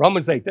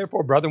 Romans 8,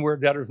 therefore, brethren, we're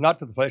debtors not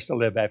to the flesh to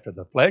live after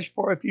the flesh.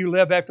 For if you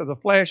live after the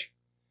flesh,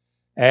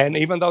 and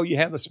even though you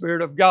have the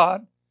Spirit of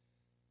God,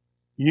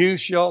 you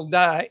shall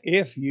die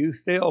if you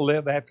still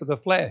live after the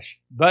flesh.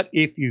 But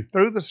if you,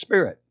 through the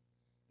Spirit,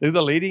 through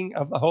the leading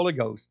of the Holy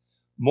Ghost,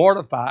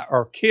 mortify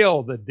or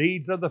kill the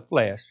deeds of the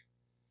flesh,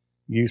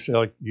 you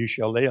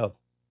shall live.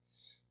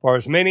 For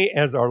as many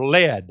as are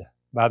led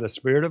by the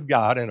Spirit of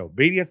God in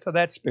obedience to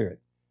that Spirit,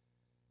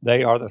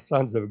 they are the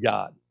sons of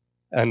God.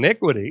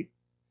 Iniquity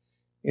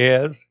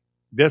is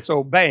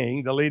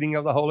disobeying the leading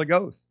of the Holy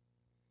Ghost.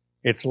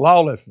 It's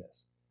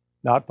lawlessness,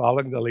 not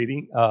following the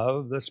leading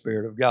of the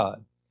Spirit of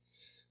God.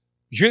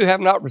 You have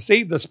not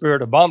received the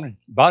spirit of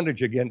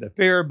bondage again to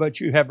fear,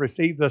 but you have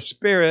received the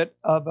Spirit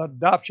of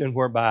adoption,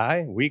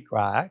 whereby we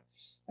cry,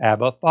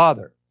 Abba,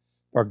 Father.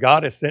 For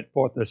God has sent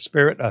forth the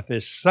Spirit of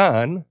His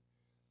Son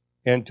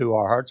into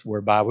our hearts,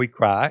 whereby we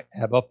cry,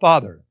 Abba,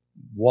 Father.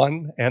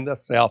 One and the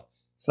self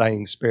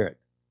same Spirit.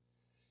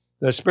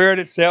 The Spirit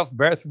itself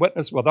beareth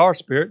witness with our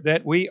spirit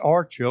that we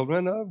are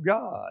children of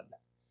God.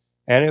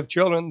 And if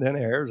children, then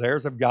heirs,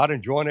 heirs of God,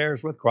 and joint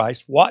heirs with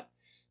Christ. What?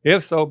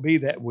 If so be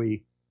that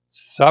we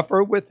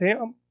suffer with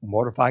Him,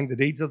 mortifying the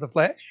deeds of the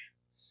flesh,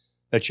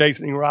 the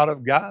chastening rod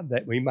of God,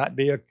 that we might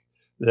be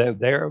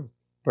there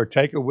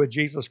partaker with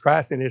Jesus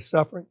Christ in His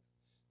suffering,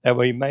 that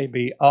we may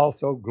be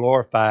also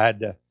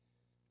glorified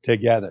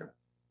together.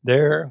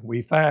 There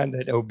we find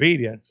that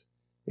obedience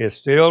is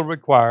still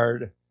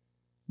required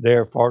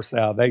there for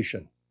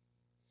salvation.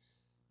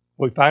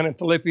 We find in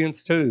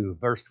Philippians 2,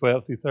 verse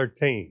 12 through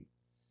 13.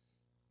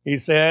 He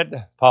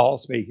said, Paul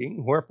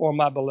speaking, wherefore,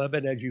 my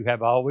beloved, as you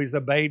have always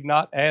obeyed,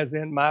 not as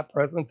in my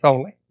presence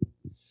only,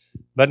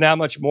 but now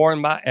much more in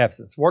my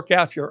absence. Work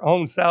out your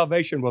own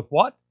salvation with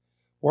what?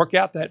 Work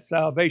out that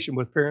salvation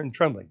with fear and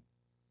trembling.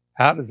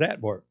 How does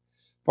that work?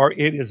 For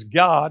it is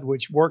God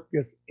which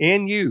worketh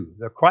in you,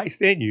 the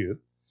Christ in you,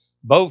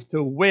 both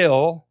to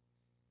will,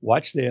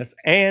 watch this,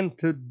 and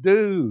to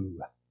do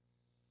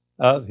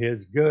of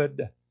His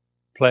good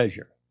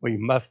pleasure. We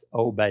must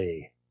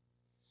obey.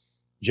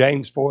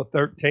 James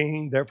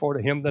 4:13, therefore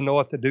to him that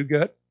knoweth to do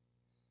good,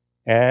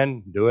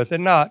 and doeth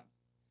it not,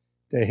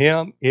 to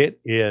him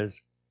it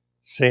is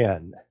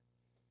sin.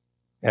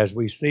 As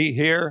we see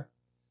here,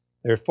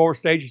 there are 4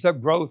 stages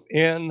of growth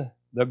in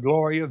the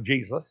glory of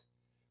Jesus.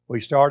 We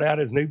start out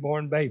as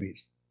newborn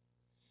babies.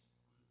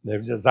 They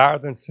desire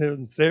the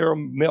sincere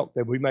milk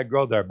that we may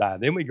grow thereby.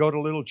 Then we go to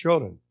little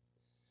children,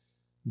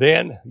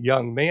 then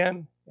young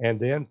men, and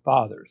then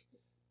fathers.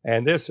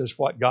 And this is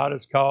what God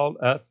has called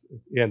us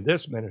in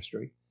this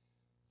ministry,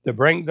 to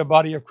bring the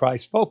body of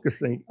Christ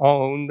focusing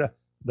on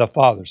the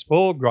fathers,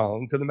 full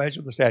grown to the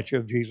measure of the stature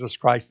of Jesus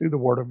Christ through the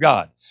Word of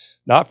God,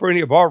 not for any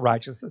of our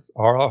righteousness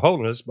or our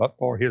holiness, but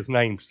for His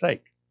name's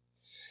sake.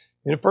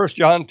 In 1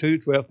 John 2,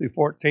 12 through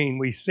 14,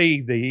 we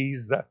see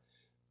these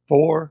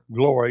 4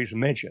 glories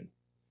mentioned.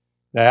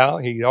 Now,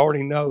 he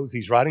already knows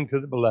he's writing to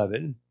the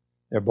beloved.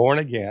 They're born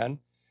again.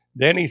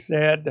 Then he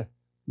said,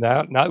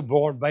 now, not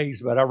born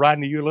babes, but I write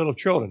to you little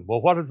children.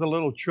 Well, what does the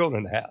little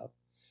children have?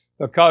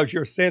 Because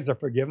your sins are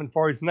forgiven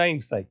for His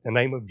name's sake, the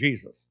name of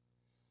Jesus.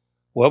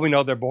 Well, we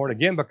know they're born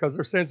again because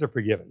their sins are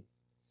forgiven.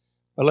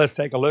 But let's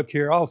take a look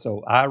here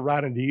also. I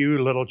write unto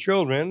you little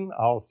children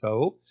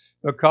also,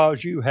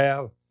 because you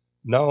have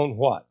known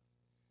what?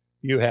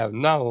 You have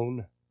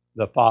known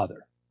the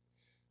Father.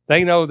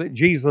 They know that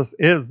Jesus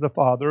is the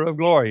Father of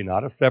glory,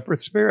 not a separate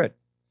spirit,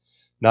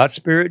 not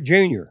Spirit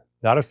Junior,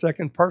 not a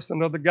second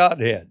person of the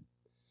Godhead.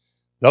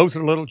 Those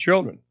are little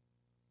children.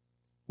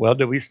 Well,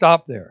 do we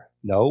stop there?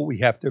 No, we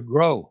have to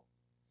grow.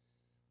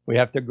 We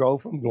have to grow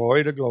from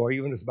glory to glory,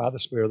 even as by the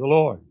Spirit of the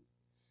Lord.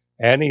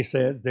 And he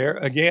says there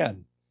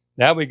again,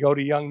 now we go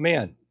to young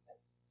men.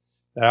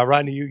 And I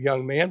write to you,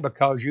 young men,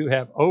 because you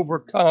have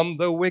overcome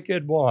the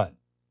wicked one.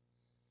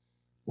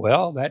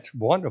 Well, that's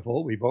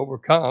wonderful. We've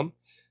overcome.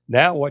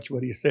 Now watch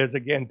what he says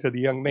again to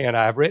the young men.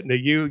 I have written to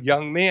you,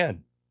 young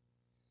men.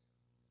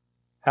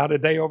 How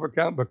did they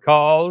overcome?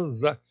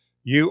 Because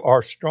you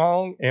are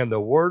strong and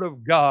the Word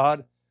of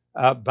God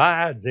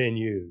abides in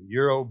you.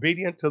 You're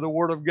obedient to the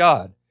Word of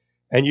God,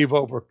 and you've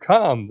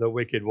overcome the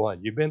wicked one.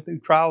 You've been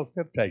through trials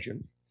and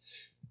temptations.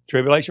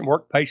 Tribulation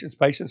worked patience,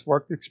 patience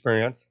worked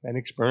experience, and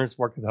experience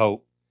worketh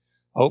hope.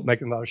 Hope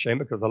maketh not ashamed,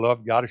 because the love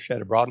of God is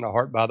shed abroad in our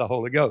heart by the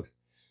Holy Ghost.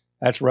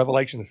 That's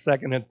Revelation, the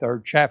 2nd and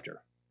 3rd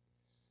chapter.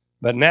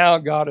 But now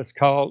God has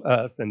called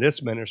us in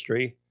this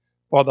ministry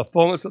for the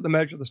fullness of the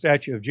measure of the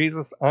stature of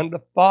Jesus unto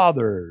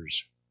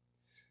fathers.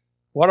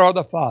 What are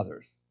the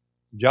fathers?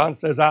 John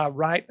says, I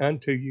write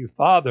unto you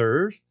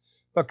fathers,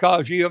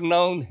 because you have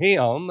known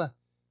Him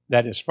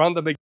that is from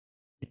the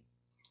beginning.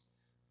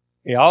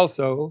 He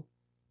also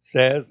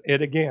says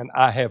it again,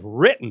 I have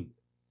written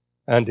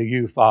unto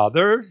you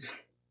fathers,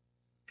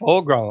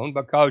 full grown,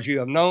 because you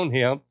have known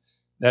Him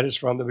that is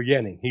from the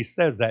beginning. He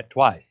says that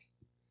twice.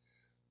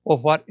 Well,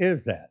 what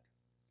is that?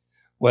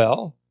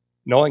 Well,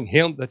 knowing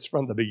Him that's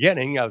from the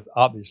beginning is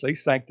obviously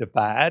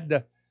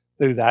sanctified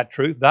through that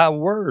truth. Thy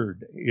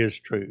word is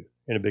truth.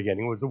 In the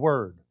beginning was the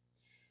Word.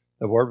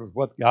 The Word was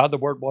with God. The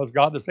Word was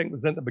God. The same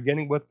was in the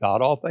beginning with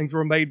God. All things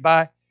were made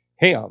by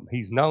him.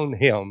 He's known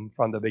him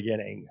from the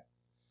beginning.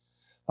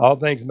 All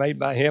things made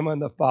by him,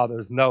 and the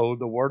fathers know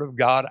the Word of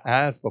God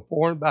as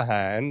before and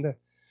behind,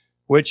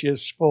 which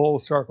is full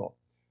circle.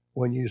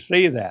 When you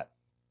see that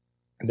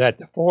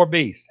the four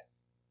beasts,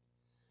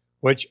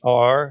 which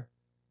are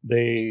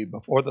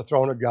before the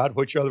throne of God,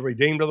 which are the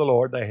redeemed of the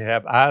Lord, they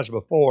have eyes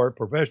before,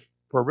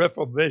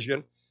 peripheral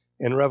vision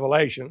in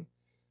Revelation.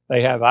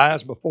 They have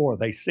eyes before,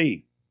 they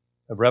see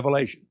of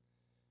Revelation.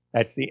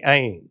 That's the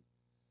aim.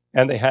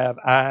 And they have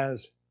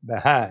eyes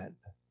behind,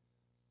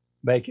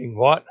 making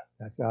what?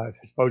 That's not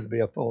supposed to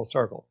be a full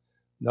circle.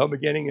 No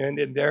beginning and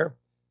ending there,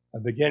 a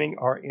beginning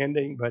or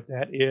ending, but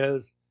that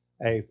is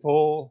a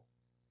full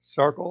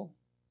circle,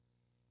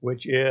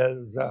 which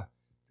is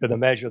to the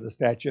measure of the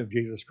stature of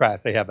Jesus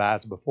Christ. They have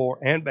eyes before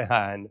and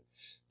behind,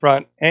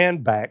 front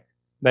and back,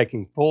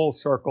 making full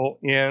circle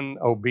in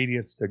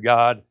obedience to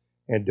God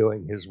and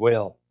doing his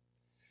will.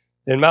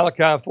 In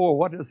Malachi 4,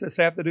 what does this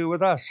have to do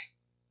with us?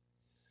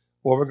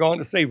 Well, we're going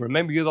to see,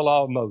 remember you the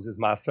law of Moses,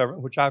 my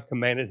servant, which I've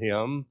commanded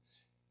him,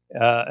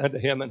 unto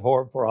him in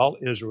Horeb for all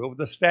Israel, with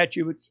the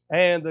statutes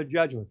and the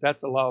judgments.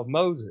 That's the law of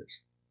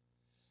Moses.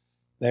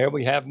 There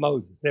we have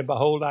Moses. Then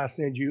behold, I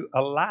send you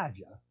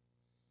Elijah,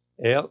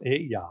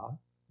 El-Iyah,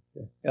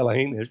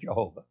 Elohim is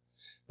Jehovah,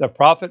 the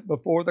prophet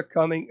before the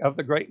coming of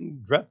the great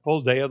and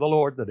dreadful day of the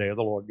Lord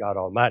God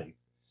Almighty.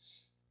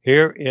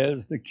 Here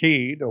is the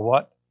key to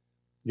what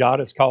God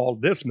has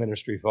called this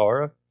ministry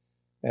for,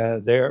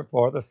 there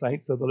for the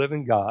saints of the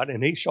living God.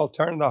 And he shall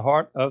turn the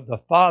heart of the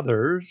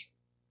fathers,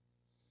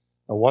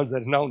 the ones that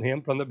have known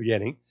him from the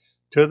beginning,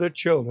 to the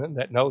children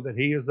that know that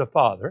he is the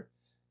Father,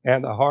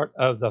 and the heart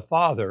of the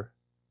Father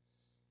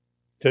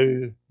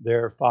to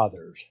their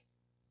fathers,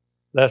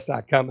 lest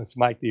I come and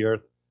smite the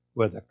earth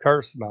with a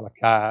curse.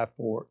 Malachi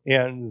 4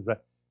 ends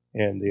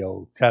in the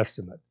Old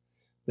Testament.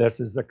 This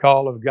is the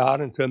call of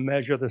God, and to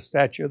measure the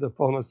stature of the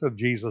fullness of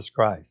Jesus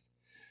Christ.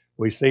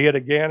 We see it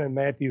again in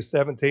Matthew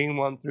 17,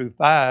 1 through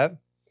 5.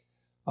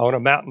 On a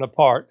mountain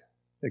apart,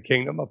 the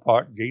kingdom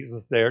apart,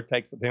 Jesus there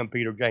takes with him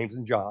Peter, James,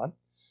 and John.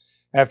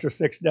 After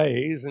 6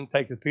 days, and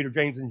taketh Peter,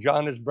 James, and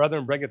John, his brethren,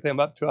 and bringeth them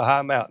up to a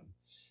high mountain.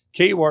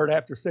 Key word,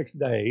 after 6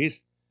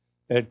 days.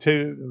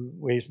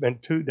 It's been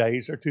 2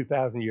 days or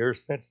 2,000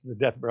 years since the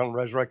death, burial, and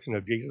resurrection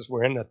of Jesus.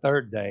 We're in the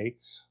third day,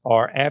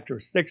 or after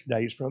 6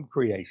 days from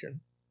creation,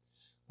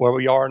 where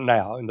we are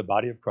now in the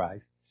body of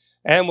Christ,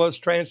 and was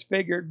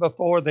transfigured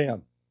before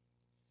them.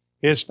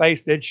 His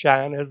face did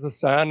shine as the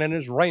sun, and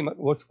his raiment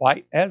was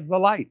white as the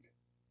light.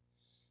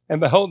 And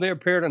behold, there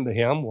appeared unto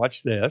him,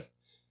 watch this,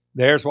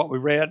 there's what we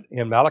read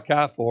in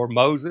Malachi 4,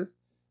 Moses,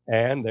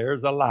 and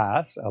there's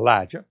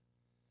Elijah,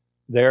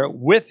 there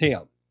with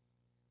him.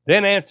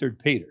 Then answered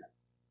Peter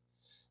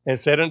and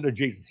said unto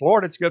Jesus,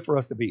 Lord, it's good for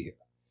us to be here.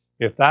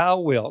 If thou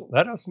wilt,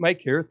 let us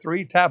make here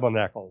 3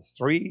 tabernacles,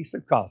 3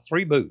 sukkahs,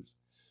 3 booths,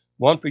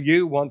 one for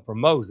you, one for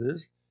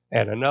Moses,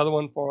 and another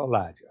one for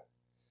Elijah.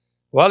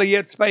 While he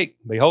yet spake,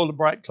 behold, a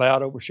bright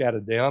cloud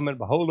overshadowed them, and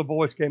behold, a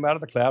voice came out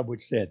of the cloud,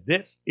 which said,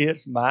 This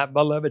is my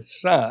beloved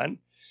Son,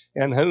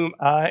 in whom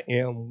I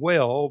am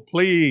well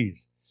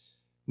pleased.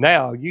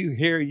 Now you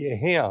hear ye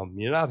him.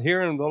 You're not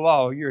hearing the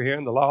law, you're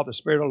hearing the law of the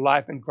Spirit of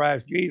life in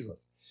Christ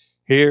Jesus.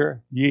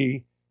 Hear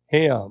ye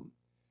him.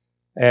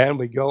 And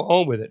we go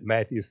on with it,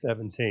 Matthew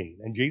 17.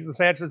 And Jesus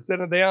answered and said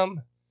to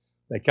them,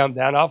 they come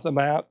down off the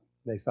mount,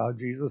 they saw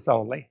Jesus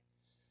only.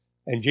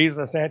 And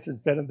Jesus answered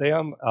and said to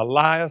them,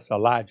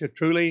 Elijah,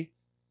 truly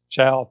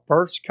shall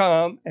first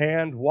come,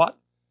 and what?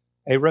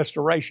 A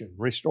restoration,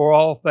 restore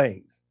all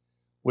things.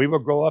 We will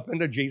grow up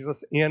into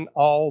Jesus in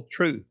all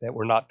truth, that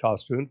we're not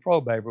tossed to and fro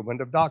by every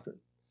wind of doctrine,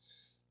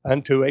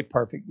 unto a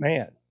perfect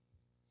man.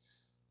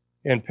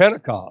 In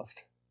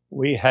Pentecost,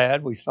 we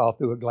saw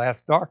through a glass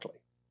darkly,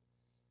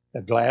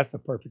 the glass, the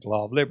perfect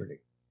law of liberty.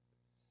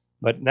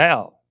 But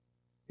now,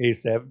 he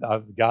said,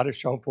 God has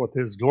shown forth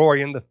his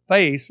glory in the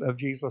face of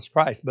Jesus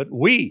Christ. But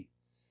we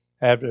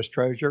have this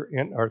treasure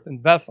in earthen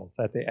vessels,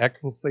 that the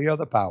excellency of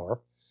the power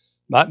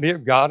might be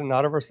of God and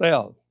not of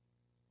ourselves.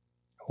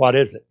 What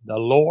is it? The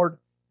Lord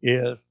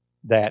is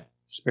that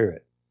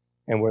Spirit.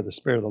 And where the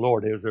Spirit of the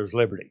Lord is, there's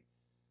liberty.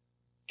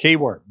 Key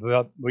word,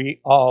 we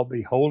all,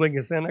 beholding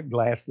as in a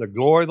glass the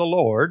glory of the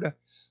Lord,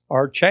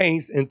 are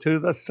changed into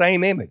the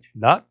same image,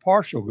 not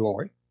partial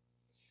glory,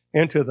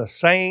 into the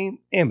same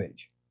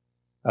image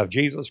of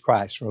Jesus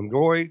Christ, from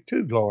glory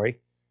to glory,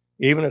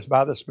 even as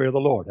by the Spirit of the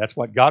Lord. That's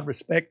what God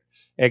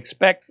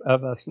expects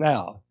of us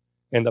now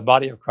in the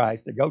body of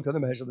Christ, to go to the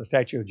measure of the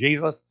stature of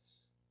Jesus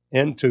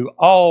into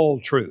all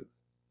truth.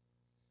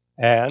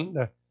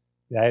 And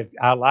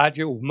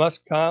Elijah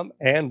must come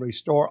and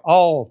restore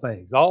all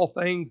things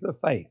of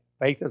faith.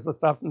 Faith is the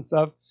substance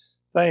of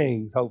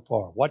things hoped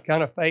for. What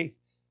kind of faith?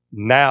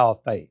 Now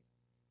faith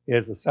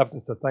is the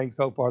substance of things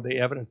hoped for, the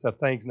evidence of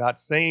things not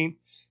seen.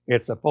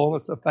 It's the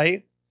fullness of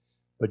faith.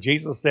 But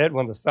Jesus said,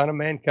 when the Son of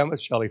Man cometh,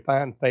 shall he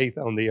find faith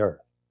on the earth.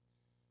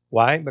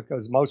 Why?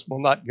 Because most will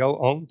not go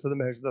on to the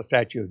measure of the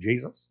statue of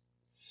Jesus.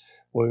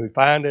 When we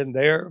find in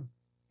there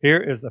Here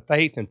is the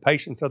faith and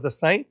patience of the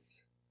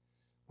saints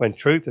when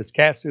truth is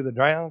cast to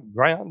the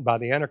ground by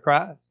the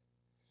Antichrist.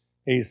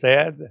 He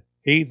said,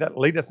 he that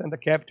leadeth into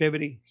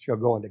captivity shall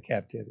go into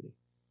captivity.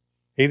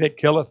 He that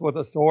killeth with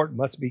a sword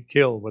must be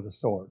killed with a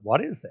sword.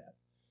 What is that?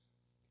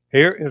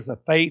 Here is the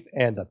faith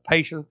and the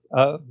patience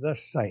of the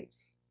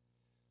saints.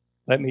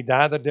 Let me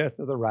die the death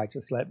of the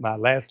righteous. Let my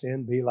last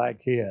end be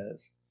like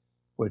his.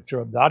 Which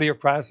the body of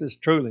Christ is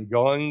truly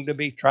going to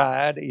be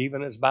tried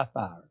even as by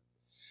fire.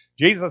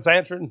 Jesus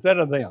answered and said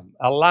unto them,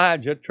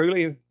 Elijah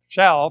truly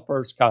shall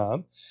first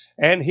come,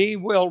 and he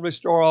will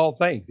restore all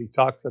things. He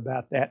talks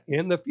about that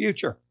in the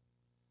future.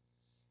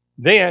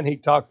 Then he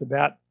talks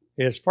about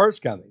his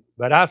first coming.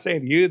 But I say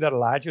to you that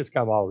Elijah has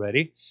come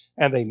already,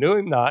 and they knew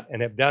him not,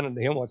 and have done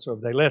unto him whatsoever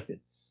they listed.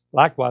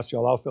 Likewise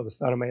shall also the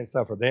Son of Man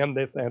suffer them.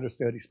 This they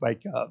understood he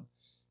spake of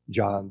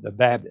John the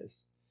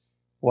Baptist.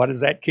 What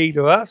is that key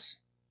to us?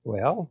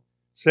 Well,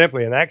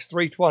 simply in Acts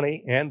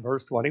 3:20 and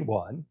verse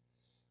 21,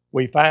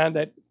 we find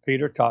that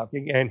Peter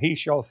talking, and he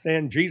shall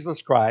send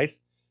Jesus Christ,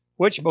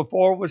 which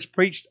before was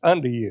preached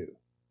unto you.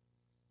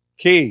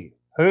 Key,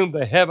 whom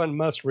the heaven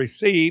must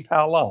receive,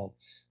 how long?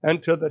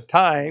 Unto the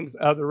times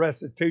of the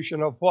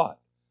restitution of what?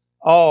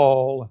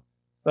 All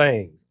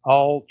things,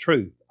 all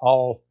truth,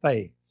 all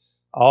faith,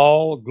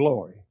 all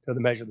glory to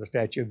the measure of the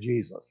stature of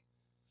Jesus.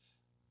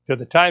 To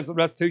the times of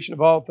restitution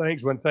of all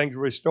things, when things are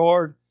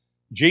restored,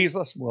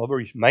 Jesus will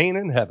remain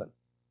in heaven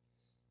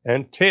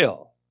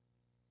until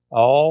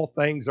all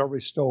things are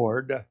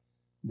restored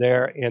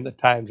there in the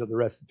times of the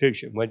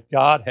restitution, when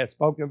God has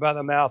spoken by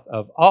the mouth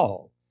of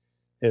all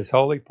his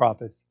holy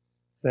prophets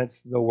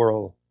since the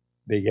world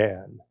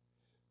began.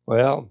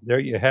 Well, there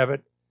you have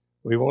it.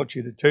 We want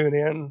you to tune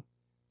in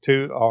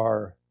to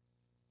our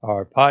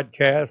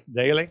podcast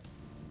daily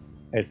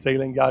at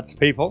Sealing God's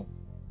People.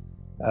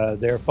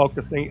 They're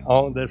focusing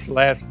on this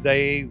last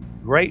day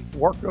great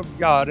work of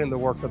God in the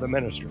work of the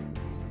ministry,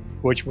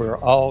 which we're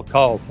all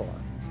called for.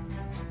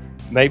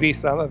 Maybe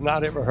some have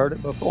not ever heard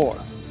it before.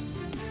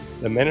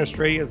 The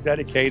ministry is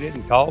dedicated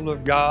and called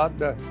of God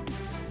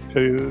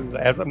to,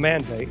 as a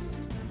mandate,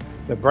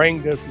 to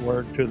bring this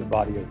word to the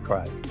body of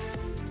Christ.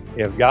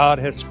 If God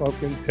has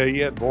spoken to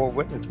you, bore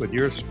witness with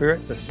your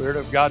spirit, the Spirit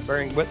of God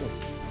bearing witness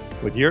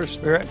with your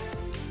spirit,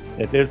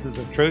 that this is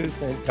the truth,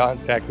 then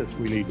contact us.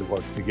 We need to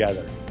work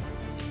together.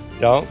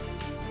 Don't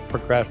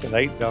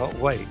procrastinate. Don't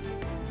wait.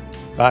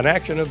 By an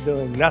action of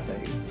doing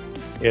nothing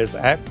is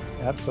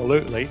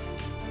absolutely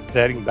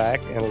sitting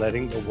back and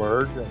letting the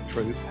word, the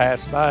truth,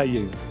 pass by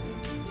you.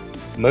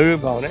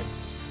 Move on it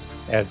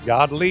as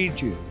God leads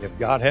you. If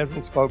God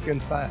hasn't spoken,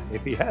 fine.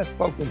 If he has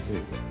spoken to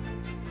you,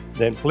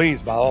 then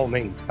please, by all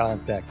means,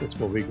 contact us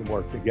where we can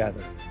work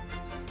together.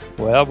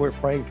 Well, we're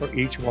praying for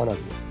each one of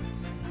you,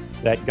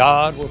 that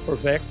God will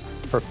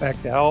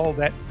perfect all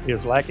that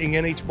is lacking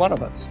in each one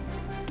of us,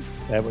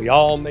 that we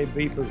all may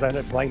be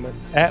presented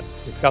blameless at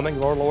the coming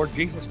of our Lord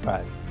Jesus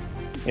Christ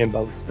in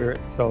both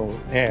spirit, soul,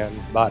 and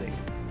body.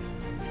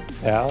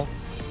 Now,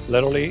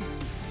 literally,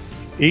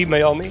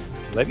 email me.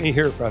 Let me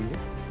hear from you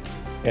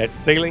at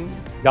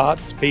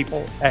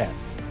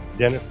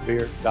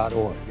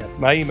sealinggodspeople@dennisbeard.org. That's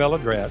my email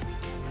address,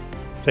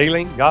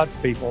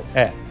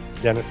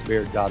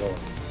 sealinggodspeople@dennisbeard.org.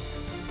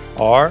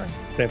 Or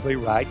simply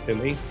write to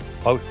me,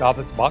 Post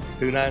Office Box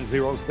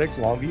 2906,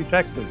 Longview,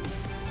 Texas,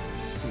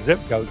 zip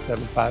code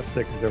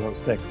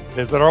 75606.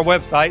 Visit our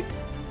websites,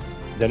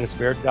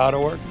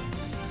 dennisbeard.org,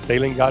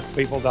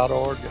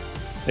 sealinggodspeople.org,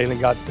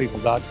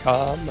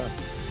 sealinggodspeople.com,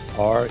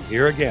 or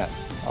here again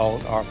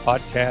on our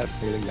podcast,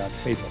 Sealing God's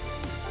People.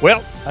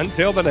 Well,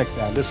 until the next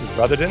time, this is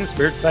Brother Dennis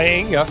Beard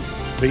saying,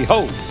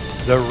 behold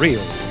the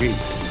real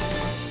Jesus.